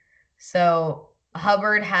jargon. So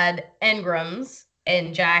Hubbard had engrams,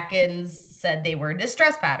 and Jackins said they were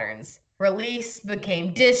distress patterns. Release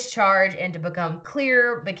became discharge, and to become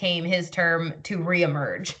clear became his term to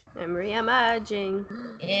reemerge. I'm re-emerging.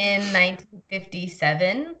 In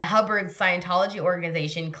 1957, Hubbard's Scientology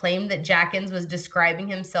organization claimed that Jackins was describing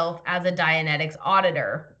himself as a Dianetics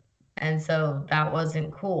auditor. And so that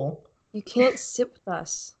wasn't cool. You can't sit with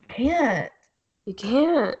us. Can't. You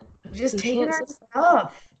can't. Just You taking can't our sit-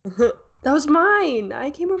 stuff. That was mine.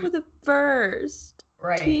 I came up with it first.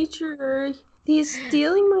 Right. Teacher, he's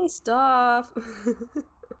stealing my stuff.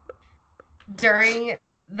 During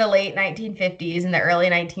the late 1950s and the early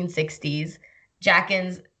 1960s,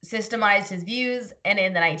 Jackins systemized his views, and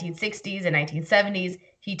in the 1960s and 1970s,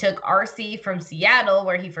 he took RC from Seattle,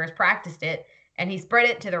 where he first practiced it, and he spread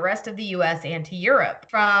it to the rest of the US and to Europe.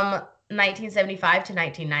 From 1975 to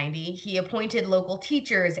 1990, he appointed local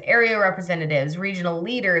teachers, area representatives, regional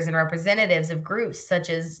leaders, and representatives of groups such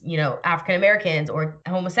as, African Americans or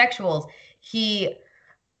homosexuals. He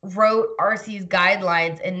wrote RC's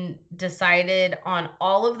guidelines and decided on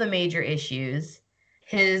all of the major issues.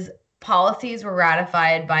 His policies were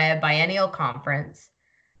ratified by a biennial conference,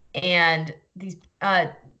 and these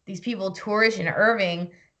people, Tourish and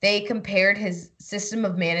Irving, they compared his system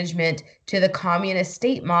of management to the communist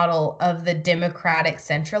state model of the democratic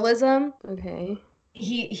centralism. Okay.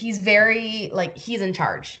 He's very, like, he's in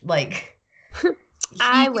charge. Like,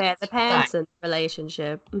 I wear the pants in the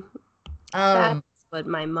relationship. Um, That's what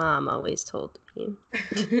my mom always told me.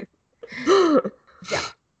 yeah.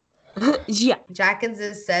 Yeah. Jackins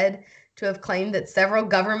is said to have claimed that several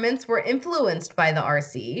governments were influenced by the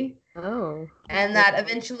RC. Oh. And that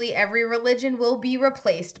eventually every religion will be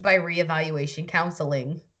replaced by reevaluation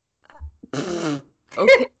counseling.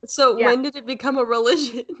 Okay. So Yeah. when did it become a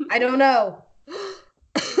religion? I don't know.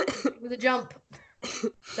 It was a jump.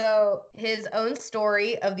 So his own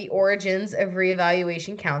story of the origins of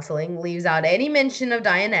reevaluation counseling leaves out any mention of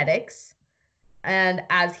Dianetics. And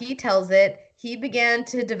as he tells it, he began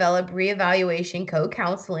to develop reevaluation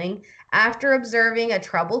co-counseling after observing a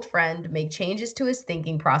troubled friend make changes to his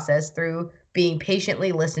thinking process through being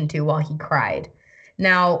patiently listened to while he cried.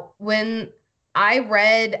 Now, when I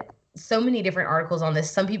read so many different articles on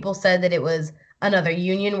this, some people said that it was another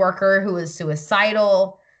union worker who was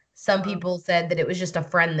suicidal. Some people said that it was just a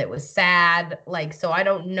friend that was sad. So I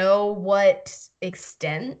don't know what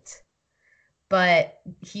extent, but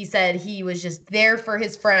he said he was just there for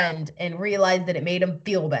his friend and realized that it made him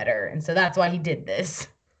feel better. And so that's why he did this.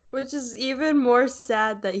 Which is even more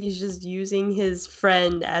sad that he's just using his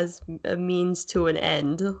friend as a means to an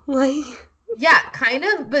end. Yeah, kind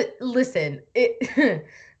of, but listen,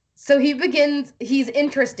 so he's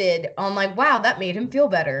interested on wow, that made him feel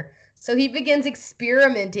better. So he begins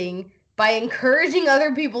experimenting by encouraging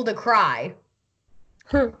other people to cry.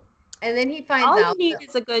 And then he finds out all you need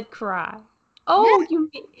is a good cry. All you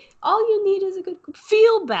need is a good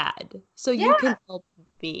feel bad so you can help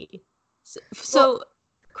me. So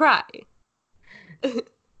cry.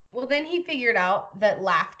 Well, then he figured out that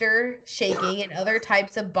laughter, shaking, and other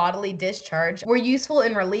types of bodily discharge were useful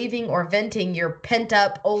in relieving or venting your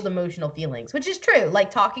pent-up old emotional feelings, which is true.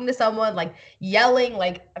 Like talking to someone, like yelling,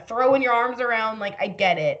 like throwing your arms around, I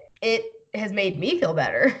get it. It has made me feel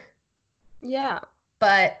better. Yeah.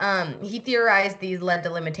 But he theorized these led to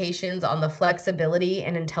limitations on the flexibility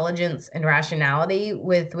and intelligence and rationality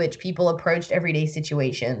with which people approached everyday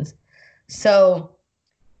situations. So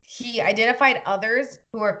he identified others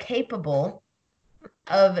who are capable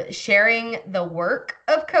of sharing the work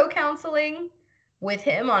of co-counseling with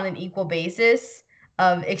him on an equal basis,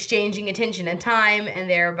 of exchanging attention and time and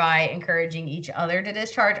thereby encouraging each other to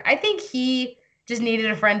discharge. I think he just needed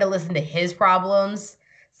a friend to listen to his problems.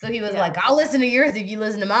 So he was like, I'll listen to yours if you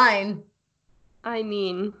listen to mine. I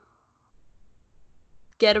mean,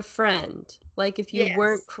 get a friend. Like, if you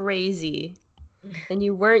weren't crazy and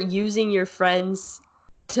you weren't using your friends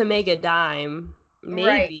to make a dime,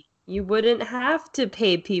 maybe you wouldn't have to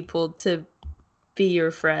pay people to be your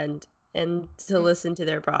friend and to listen to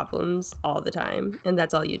their problems all the time. And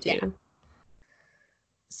that's all you do. Yeah.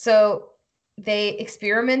 So they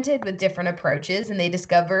experimented with different approaches, and they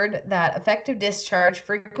discovered that effective discharge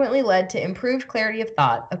frequently led to improved clarity of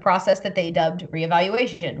thought, a process that they dubbed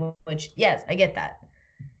reevaluation, which, yes, I get that.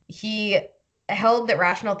 He held that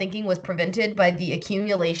rational thinking was prevented by the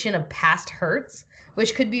accumulation of past hurts,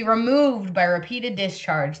 which could be removed by repeated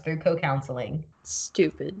discharge through co-counseling.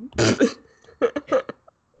 Stupid.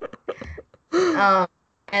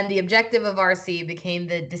 And the objective of RC became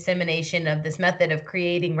the dissemination of this method of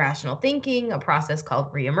creating rational thinking, a process called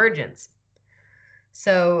reemergence.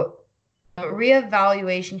 So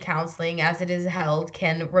reevaluation counseling, as it is held,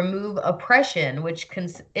 can remove oppression, which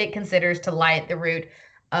it considers to lie at the root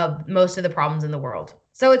of most of the problems in the world.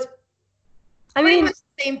 So it's pretty much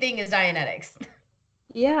the same thing as Dianetics.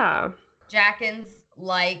 Yeah. Jackins,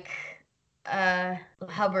 like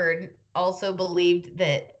Hubbard, also believed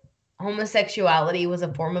that homosexuality was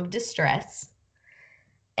a form of distress.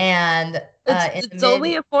 And it's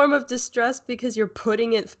only a form of distress because you're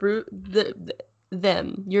putting it through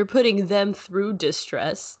them. You're putting them through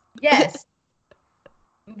distress. Yes.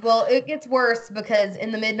 Well, it gets worse because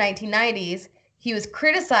in the mid-1990s, he was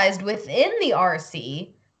criticized within the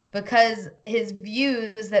RC because his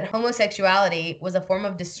views that homosexuality was a form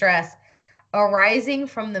of distress arising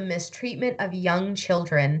from the mistreatment of young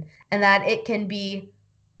children and that it can be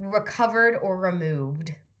recovered or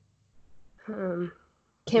removed. Can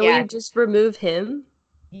we just remove him?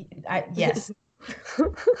 Yes.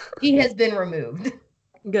 He has been removed.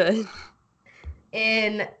 Good.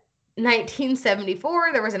 In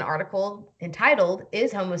 1974, there was an article entitled,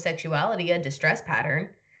 "Is Homosexuality a Distress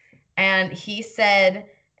Pattern?" And he said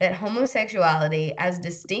that homosexuality, as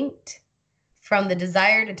distinct from the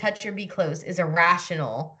desire to touch or be close, is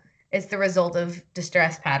irrational. It's the result of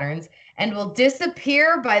distress patterns and will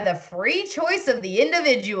disappear by the free choice of the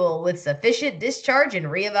individual with sufficient discharge and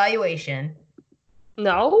reevaluation.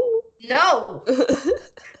 No.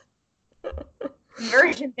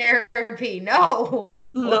 Conversion therapy, no.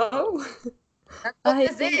 That's what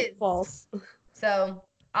this is. False. So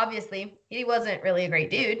obviously he wasn't really a great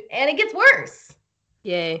dude, and it gets worse.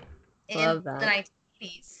 Yay. Love In that. the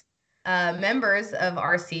 1980s, members of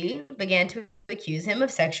RC began to accuse him of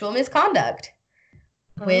sexual misconduct,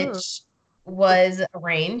 which was a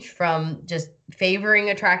range from just favoring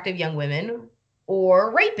attractive young women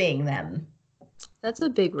or raping them. That's a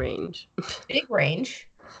big range. Big range.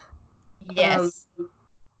 Yes.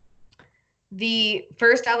 The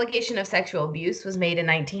first allegation of sexual abuse was made in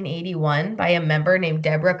 1981 by a member named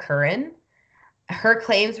Deborah Curran. Her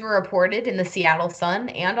claims were reported in the Seattle Sun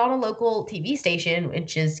and on a local TV station,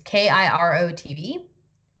 which is KIRO TV,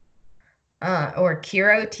 or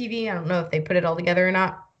Kiro TV. I don't know if they put it all together or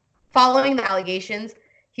not. Following the allegations,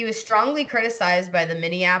 he was strongly criticized by the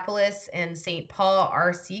Minneapolis and St. Paul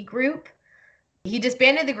RC group. He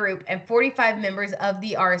disbanded the group, and 45 members of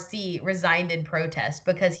the RC resigned in protest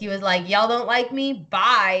because he was like, y'all don't like me?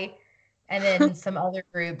 Bye. And then some other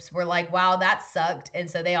groups were like, wow, that sucked. And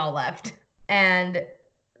so they all left. And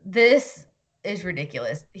this is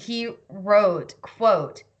ridiculous. He wrote,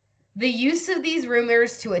 quote, "The use of these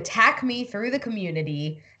rumors to attack me through the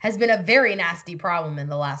community has been a very nasty problem in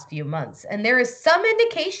the last few months. And there is some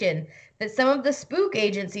indication that some of the spook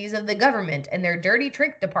agencies of the government and their dirty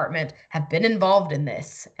trick department have been involved in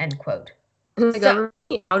this," end quote. Government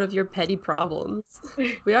out of your petty problems.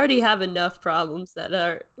 We already have enough problems that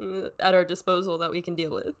are at our disposal that we can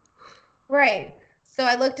deal with. Right. So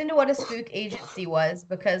I looked into what a spook agency was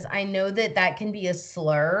because I know that that can be a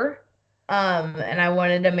slur. And I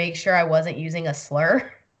wanted to make sure I wasn't using a slur.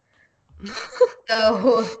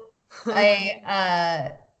 So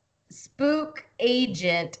a spook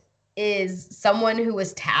agent is someone who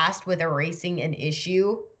was tasked with erasing an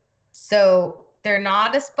issue. So they're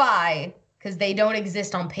not a spy because they don't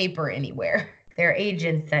exist on paper anywhere. They're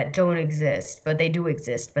agents that don't exist, but they do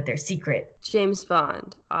exist, but they're secret. James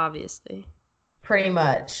Bond, obviously. Pretty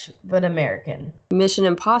much, but American. Mission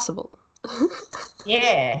Impossible.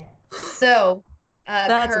 Yeah. So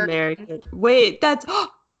that's American. Wait, that's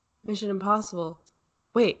Mission Impossible.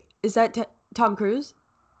 Wait, is that Tom Cruise?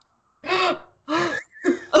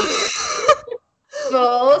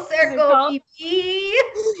 Full circle, PP.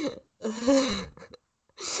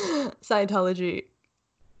 Scientology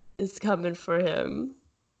is coming for him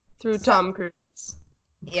through Tom Cruise.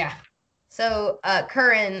 Yeah. So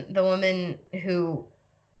Curran, the woman who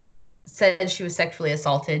said she was sexually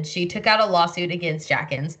assaulted, she took out a lawsuit against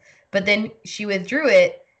Jackins, but then she withdrew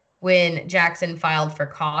it when Jackson filed for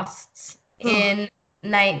costs. In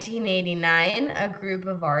 1989, a group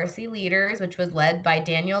of RC leaders, which was led by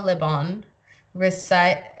Daniel Lebon,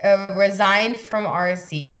 resigned from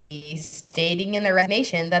RC, stating in their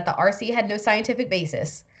resignation that the RC had no scientific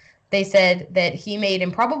basis. They said that he made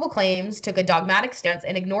improbable claims, took a dogmatic stance,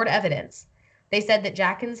 and ignored evidence. They said that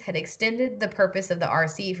Jackins had extended the purpose of the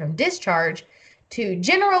RC from discharge to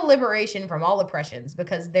general liberation from all oppressions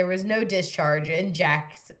because there was no discharge, and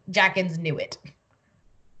Jackins knew it.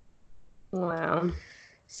 Wow.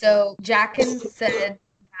 So Jackins said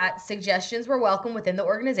that suggestions were welcome within the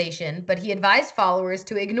organization, but he advised followers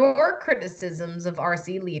to ignore criticisms of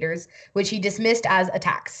RC leaders, which he dismissed as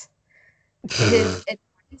attacks. His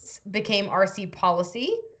advice became RC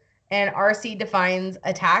policy, and RC defines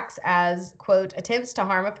attacks as, quote, attempts to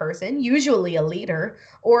harm a person, usually a leader,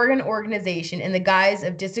 or an organization in the guise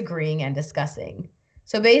of disagreeing and discussing.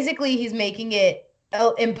 So basically, he's making it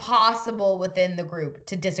impossible within the group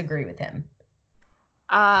to disagree with him.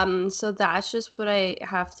 So that's just what I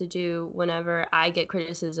have to do whenever I get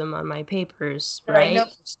criticism on my papers, right? Nope.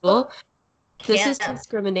 School. This is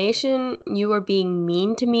discrimination. You are being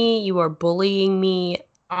mean to me. You are bullying me.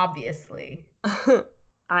 Obviously.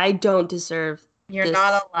 I don't deserve You're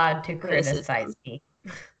not allowed to criticize me.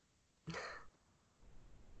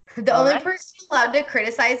 The only person allowed to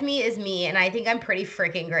criticize me is me, and I think I'm pretty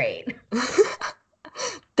freaking great.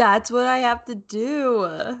 That's what I have to do.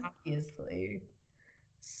 Obviously.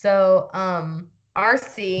 So,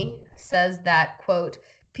 RC says that, quote,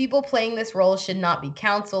 people playing this role should not be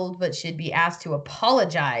counseled, but should be asked to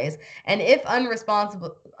apologize. And if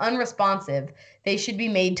unresponsive, they should be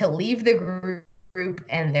made to leave the group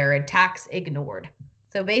and their attacks ignored.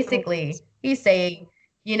 So basically, he's saying,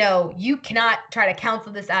 you know, you cannot try to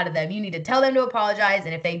counsel this out of them. You need to tell them to apologize.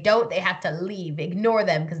 And if they don't, they have to leave. Ignore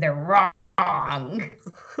them because they're wrong.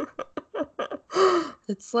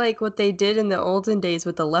 It's like what they did in the olden days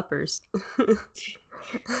with the lepers.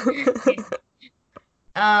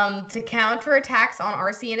 To counter attacks on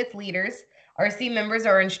RC and its leaders, RC members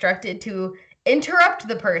are instructed to interrupt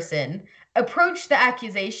the person, approach the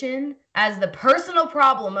accusation as the personal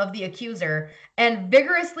problem of the accuser, and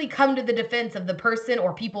vigorously come to the defense of the person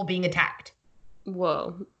or people being attacked.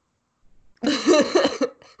 Whoa.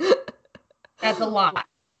 That's a lot.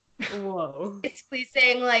 Whoa. Basically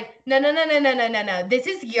saying like, no. This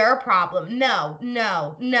is your problem. No.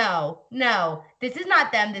 This is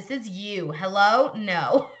not them. This is you. Hello?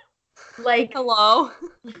 No. Like, hello?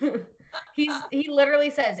 he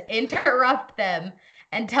literally says, interrupt them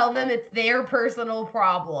and tell them it's their personal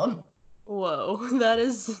problem. Whoa. That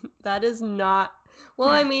is not, well,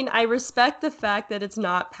 I mean, I respect the fact that it's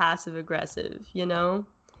not passive aggressive, you know?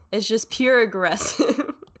 It's just pure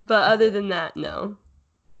aggressive. But other than that, no.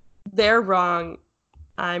 They're wrong.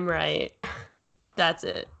 I'm right. That's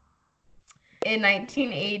it. In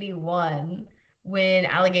 1981, when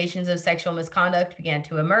allegations of sexual misconduct began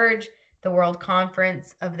to emerge, the World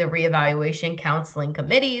Conference of the Reevaluation Counseling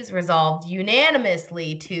Committees resolved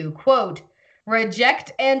unanimously to, quote,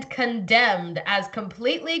 reject and condemned as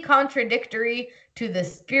completely contradictory to the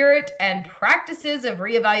spirit and practices of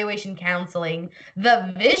reevaluation counseling,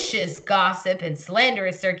 the vicious gossip and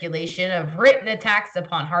slanderous circulation of written attacks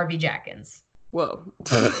upon Harvey Jackins. Whoa.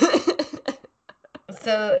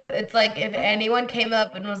 So it's like if anyone came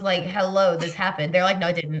up and was like, hello, this happened, they're like, no,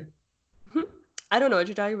 it didn't. I don't know what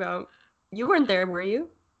you're talking about. You weren't there, were you?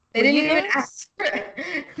 They didn't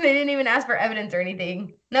even ask for evidence or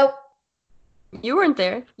anything. Nope. You weren't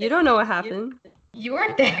there. You don't know what happened. You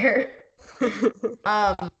weren't there.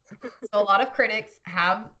 So a lot of critics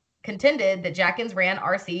have contended that Jackins ran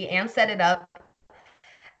RC and set it up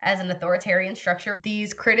as an authoritarian structure.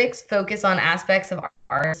 These critics focus on aspects of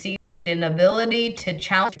RC's inability to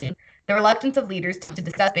challenge the reluctance of leaders to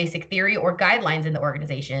discuss basic theory or guidelines in the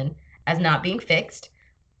organization as not being fixed,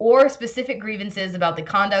 or specific grievances about the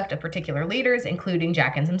conduct of particular leaders, including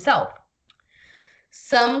Jackins himself.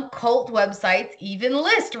 Some cult websites even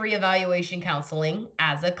list reevaluation counseling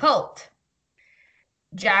as a cult.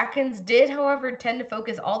 Jackins did, however, tend to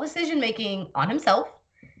focus all decision-making on himself.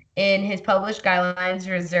 In his published guidelines,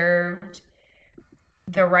 reserved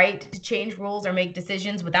the right to change rules or make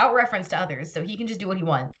decisions without reference to others, so he can just do what he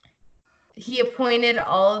wants. He appointed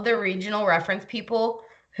all of the regional reference people,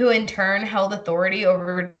 who in turn held authority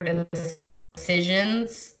over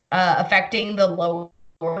decisions affecting the lower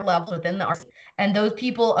levels within the RC, and those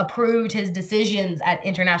people approved his decisions at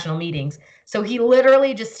international meetings. So he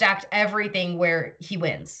literally just stacked everything where he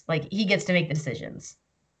wins. Like he gets to make the decisions.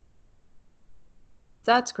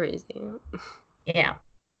 That's crazy. Yeah.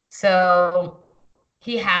 So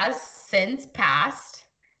he has since passed,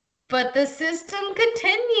 but the system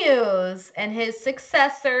continues, and his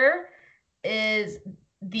successor is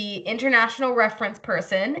the international reference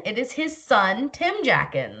person. It is his son, Tim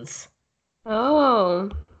Jackins. Oh.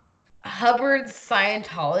 Hubbard's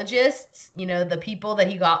Scientologists, the people that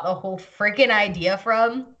he got the whole freaking idea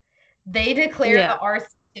from, they declare the RC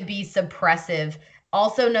to be suppressive,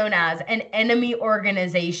 also known as an enemy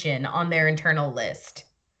organization on their internal list.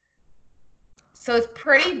 So it's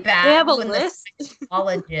pretty bad they have a when list? the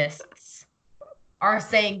Scientologists are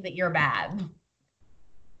saying that you're bad.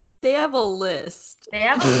 They have a list. They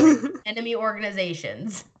have a list of enemy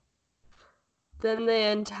organizations. Then the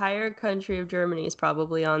entire country of Germany is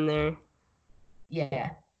probably on there. Yeah.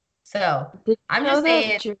 So I'm just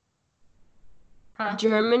saying.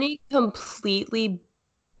 Germany completely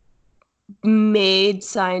made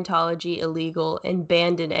Scientology illegal and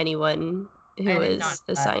banned anyone who is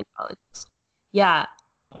a Scientologist. Yeah.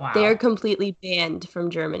 Wow. They're completely banned from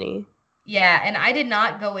Germany. Yeah, and I did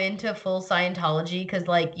not go into full Scientology because,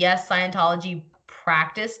 yes, Scientology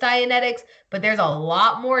practice Dianetics, but there's a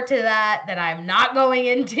lot more to that I'm not going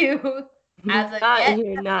into as of yet.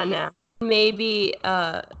 Not now. Maybe,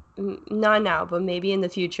 not now, but maybe in the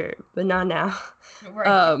future, but not now.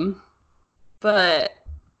 Right. But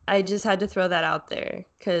I just had to throw that out there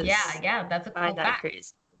because yeah, that's a cool fact.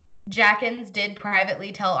 Crazy. Jackins did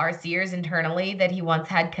privately tell RCers internally that he once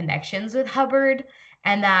had connections with Hubbard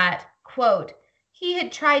and that, quote, he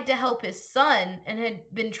had tried to help his son and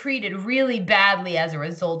had been treated really badly as a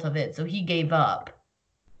result of it, so he gave up.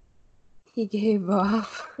 He gave up.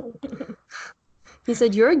 He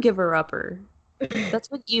said, "You're a giver-upper.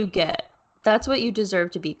 That's what you get. That's what you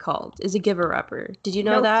deserve to be called, is a giver-upper. Did you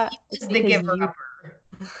know that? It's the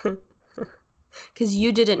giver-upper. Because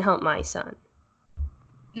you didn't help my son."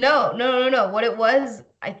 No. What it was,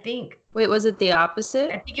 I think. Wait, was it the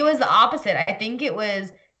opposite? I think it was the opposite. I think it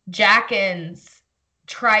was Jackins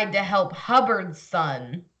tried to help Hubbard's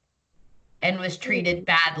son and was treated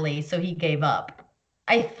badly, so he gave up.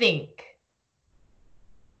 I think.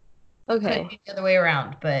 Okay. Could be the other way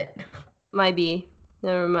around, but. Might be.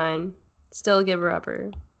 Never mind. Still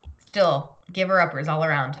giver-upper. Still giver-uppers all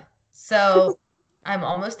around. So I'm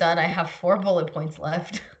almost done. I have 4 bullet points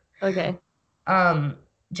left. Okay.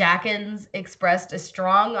 Jackins expressed a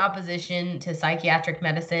strong opposition to psychiatric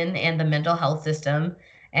medicine and the mental health system,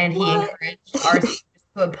 and he encouraged RCers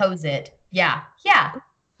to oppose it. Yeah.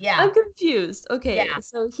 I'm confused. Okay,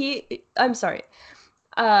 so I'm sorry.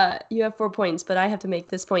 You have 4 points, but I have to make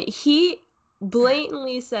this point. He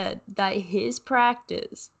blatantly said that his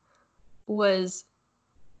practice was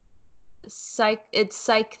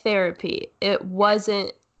psych therapy. It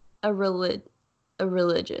wasn't a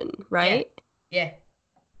religion, right? Yeah.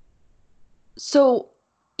 So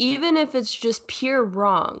even if it's just pure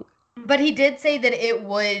wrong. But he did say that it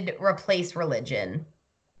would replace religion.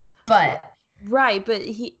 But. Right, but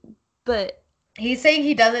he's saying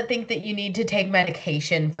he doesn't think that you need to take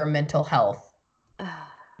medication for mental health.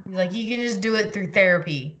 He's like, you can just do it through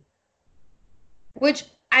therapy. Which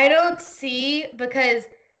I don't see because,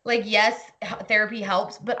 yes, therapy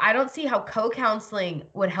helps, but I don't see how co-counseling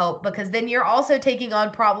would help because then you're also taking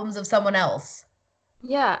on problems of someone else.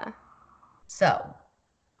 Yeah. So,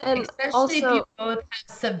 and especially also, if you both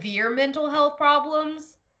have severe mental health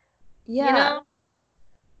problems. Yeah.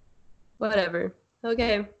 Whatever.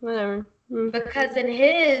 Okay, whatever. Because in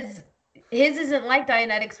his isn't like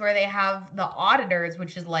Dianetics where they have the auditors,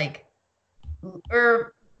 which is I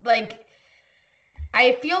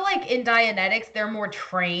feel like in Dianetics they're more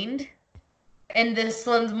trained, and this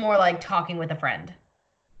one's more like talking with a friend.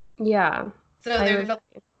 Yeah. So there's a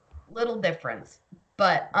little difference.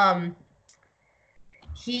 But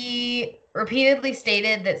he repeatedly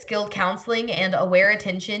stated that skilled counseling and aware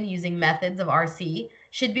attention using methods of RC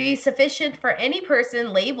should be sufficient for any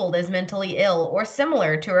person labeled as mentally ill or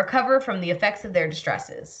similar to recover from the effects of their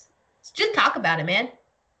distresses. So just talk about it, man.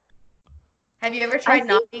 Have you ever tried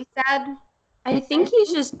not being sad? I think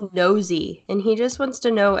he's just nosy, and he just wants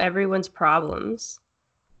to know everyone's problems.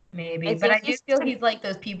 Maybe, but I do feel he's like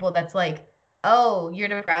those people that's like, oh, you're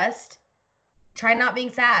depressed? Try not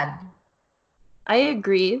being sad. I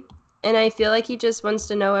agree, and I feel like he just wants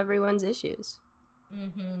to know everyone's issues.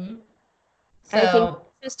 Mm-hmm. So, I think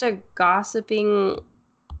he's just a gossiping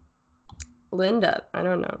Linda. I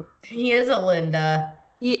don't know. He is a Linda.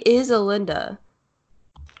 He is a Linda.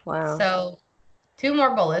 Wow. So, 2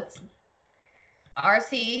 more bullets.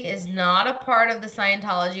 RC is not a part of the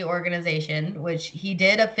Scientology organization, which he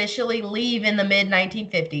did officially leave in the mid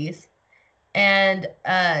 1950s, and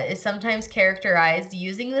is sometimes characterized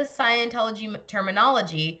using the Scientology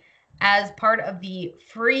terminology as part of the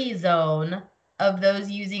free zone of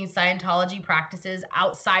those using Scientology practices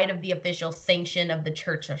outside of the official sanction of the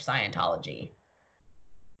Church of Scientology.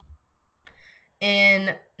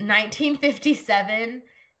 In 1957,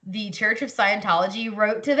 the Church of Scientology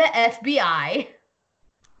wrote to the FBI.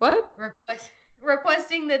 What?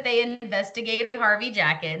 Requesting that they investigate Harvey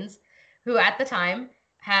Jackins, who at the time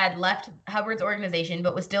had left Hubbard's organization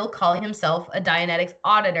but was still calling himself a Dianetics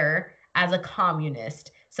auditor as a communist.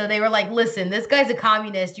 So they were like, listen, this guy's a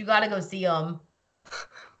communist. You got to go see him.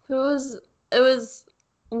 It was,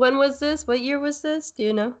 when was this? What year was this? Do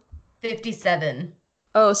you know? 57.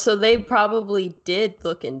 Oh, so they probably did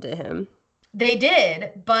look into him. They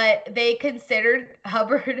did, but they considered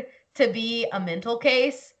Hubbard to be a mental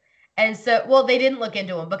case. And so, well, they didn't look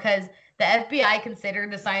into him because the FBI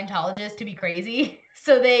considered the Scientologists to be crazy.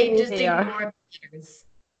 So they just ignored the letters.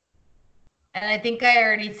 And I think I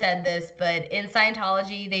already said this, but in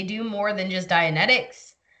Scientology, they do more than just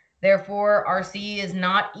Dianetics. Therefore, RC is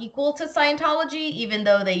not equal to Scientology, even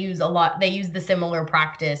though they use the similar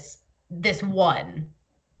practice, this one.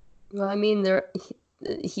 Well, I mean,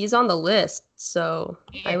 he's on the list, so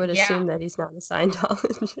I would assume that he's not a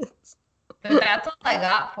Scientologist. So that's all I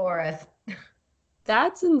got for us.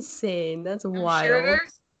 That's insane. That's wild. I'm sure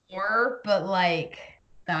there's more, but like,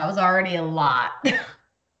 that was already a lot.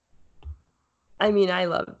 I mean, I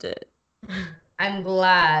loved it. I'm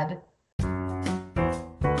glad.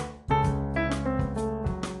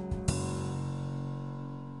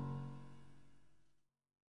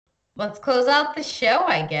 Let's close out the show,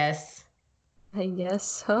 I guess. I guess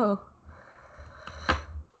so.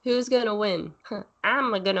 Who's gonna win?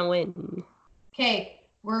 I'm gonna win. Okay,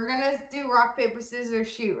 we're gonna do rock, paper,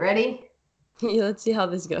 scissors, shoot. Ready? Let's see how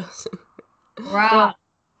this goes. Rock,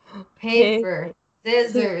 paper,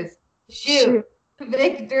 scissors, shoot.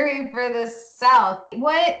 Victory for the South.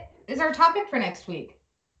 What is our topic for next week?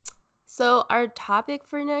 So our topic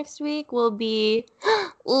for next week will be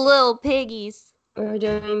little piggies. We're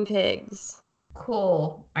doing pigs.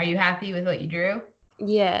 Cool. Are you happy with what you drew?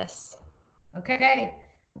 Yes. Okay.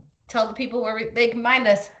 Tell the people where they can find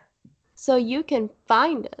us. So you can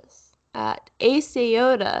find us at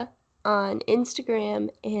Aceota on Instagram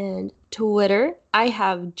and Twitter. I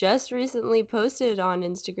have just recently posted on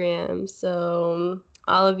Instagram, so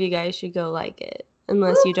all of you guys should go like it.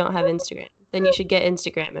 Unless you don't have Instagram, then you should get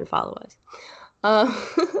Instagram and follow us.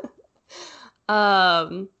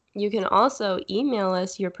 You can also email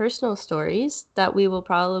us your personal stories that we will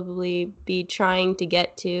probably be trying to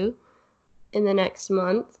get to in the next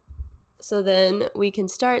month. So then we can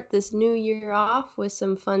start this new year off with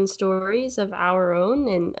some fun stories of our own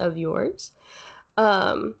and of yours.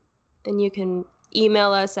 And you can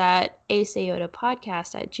email us at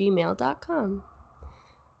aceotapodcast@gmail.com.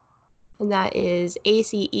 And that is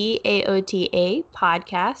ACEAOTA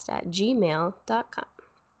podcast@gmail.com.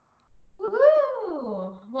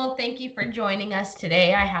 Woo! Well, thank you for joining us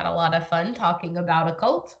today. I had a lot of fun talking about a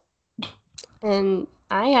cult. And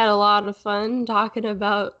I had a lot of fun talking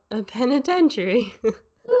about a penitentiary.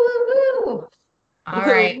 Woo! All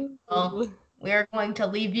right. Well, we're going to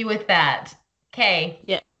leave you with that. Okay.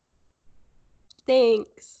 Yeah.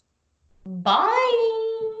 Thanks.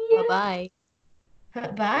 Bye. Bye-bye.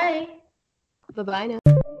 Bye. Bye-bye now.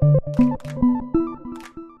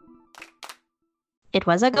 It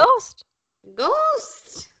was a ghost.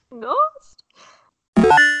 Ghost.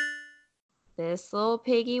 This little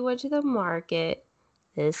piggy went to the market.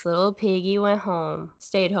 This little piggy went home.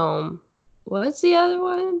 Stayed home. What's the other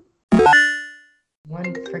one?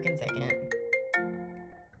 One freaking second.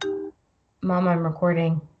 Mom, I'm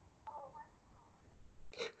recording.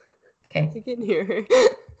 Okay. I can hear her.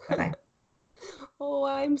 Bye. Oh,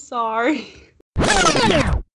 I'm sorry.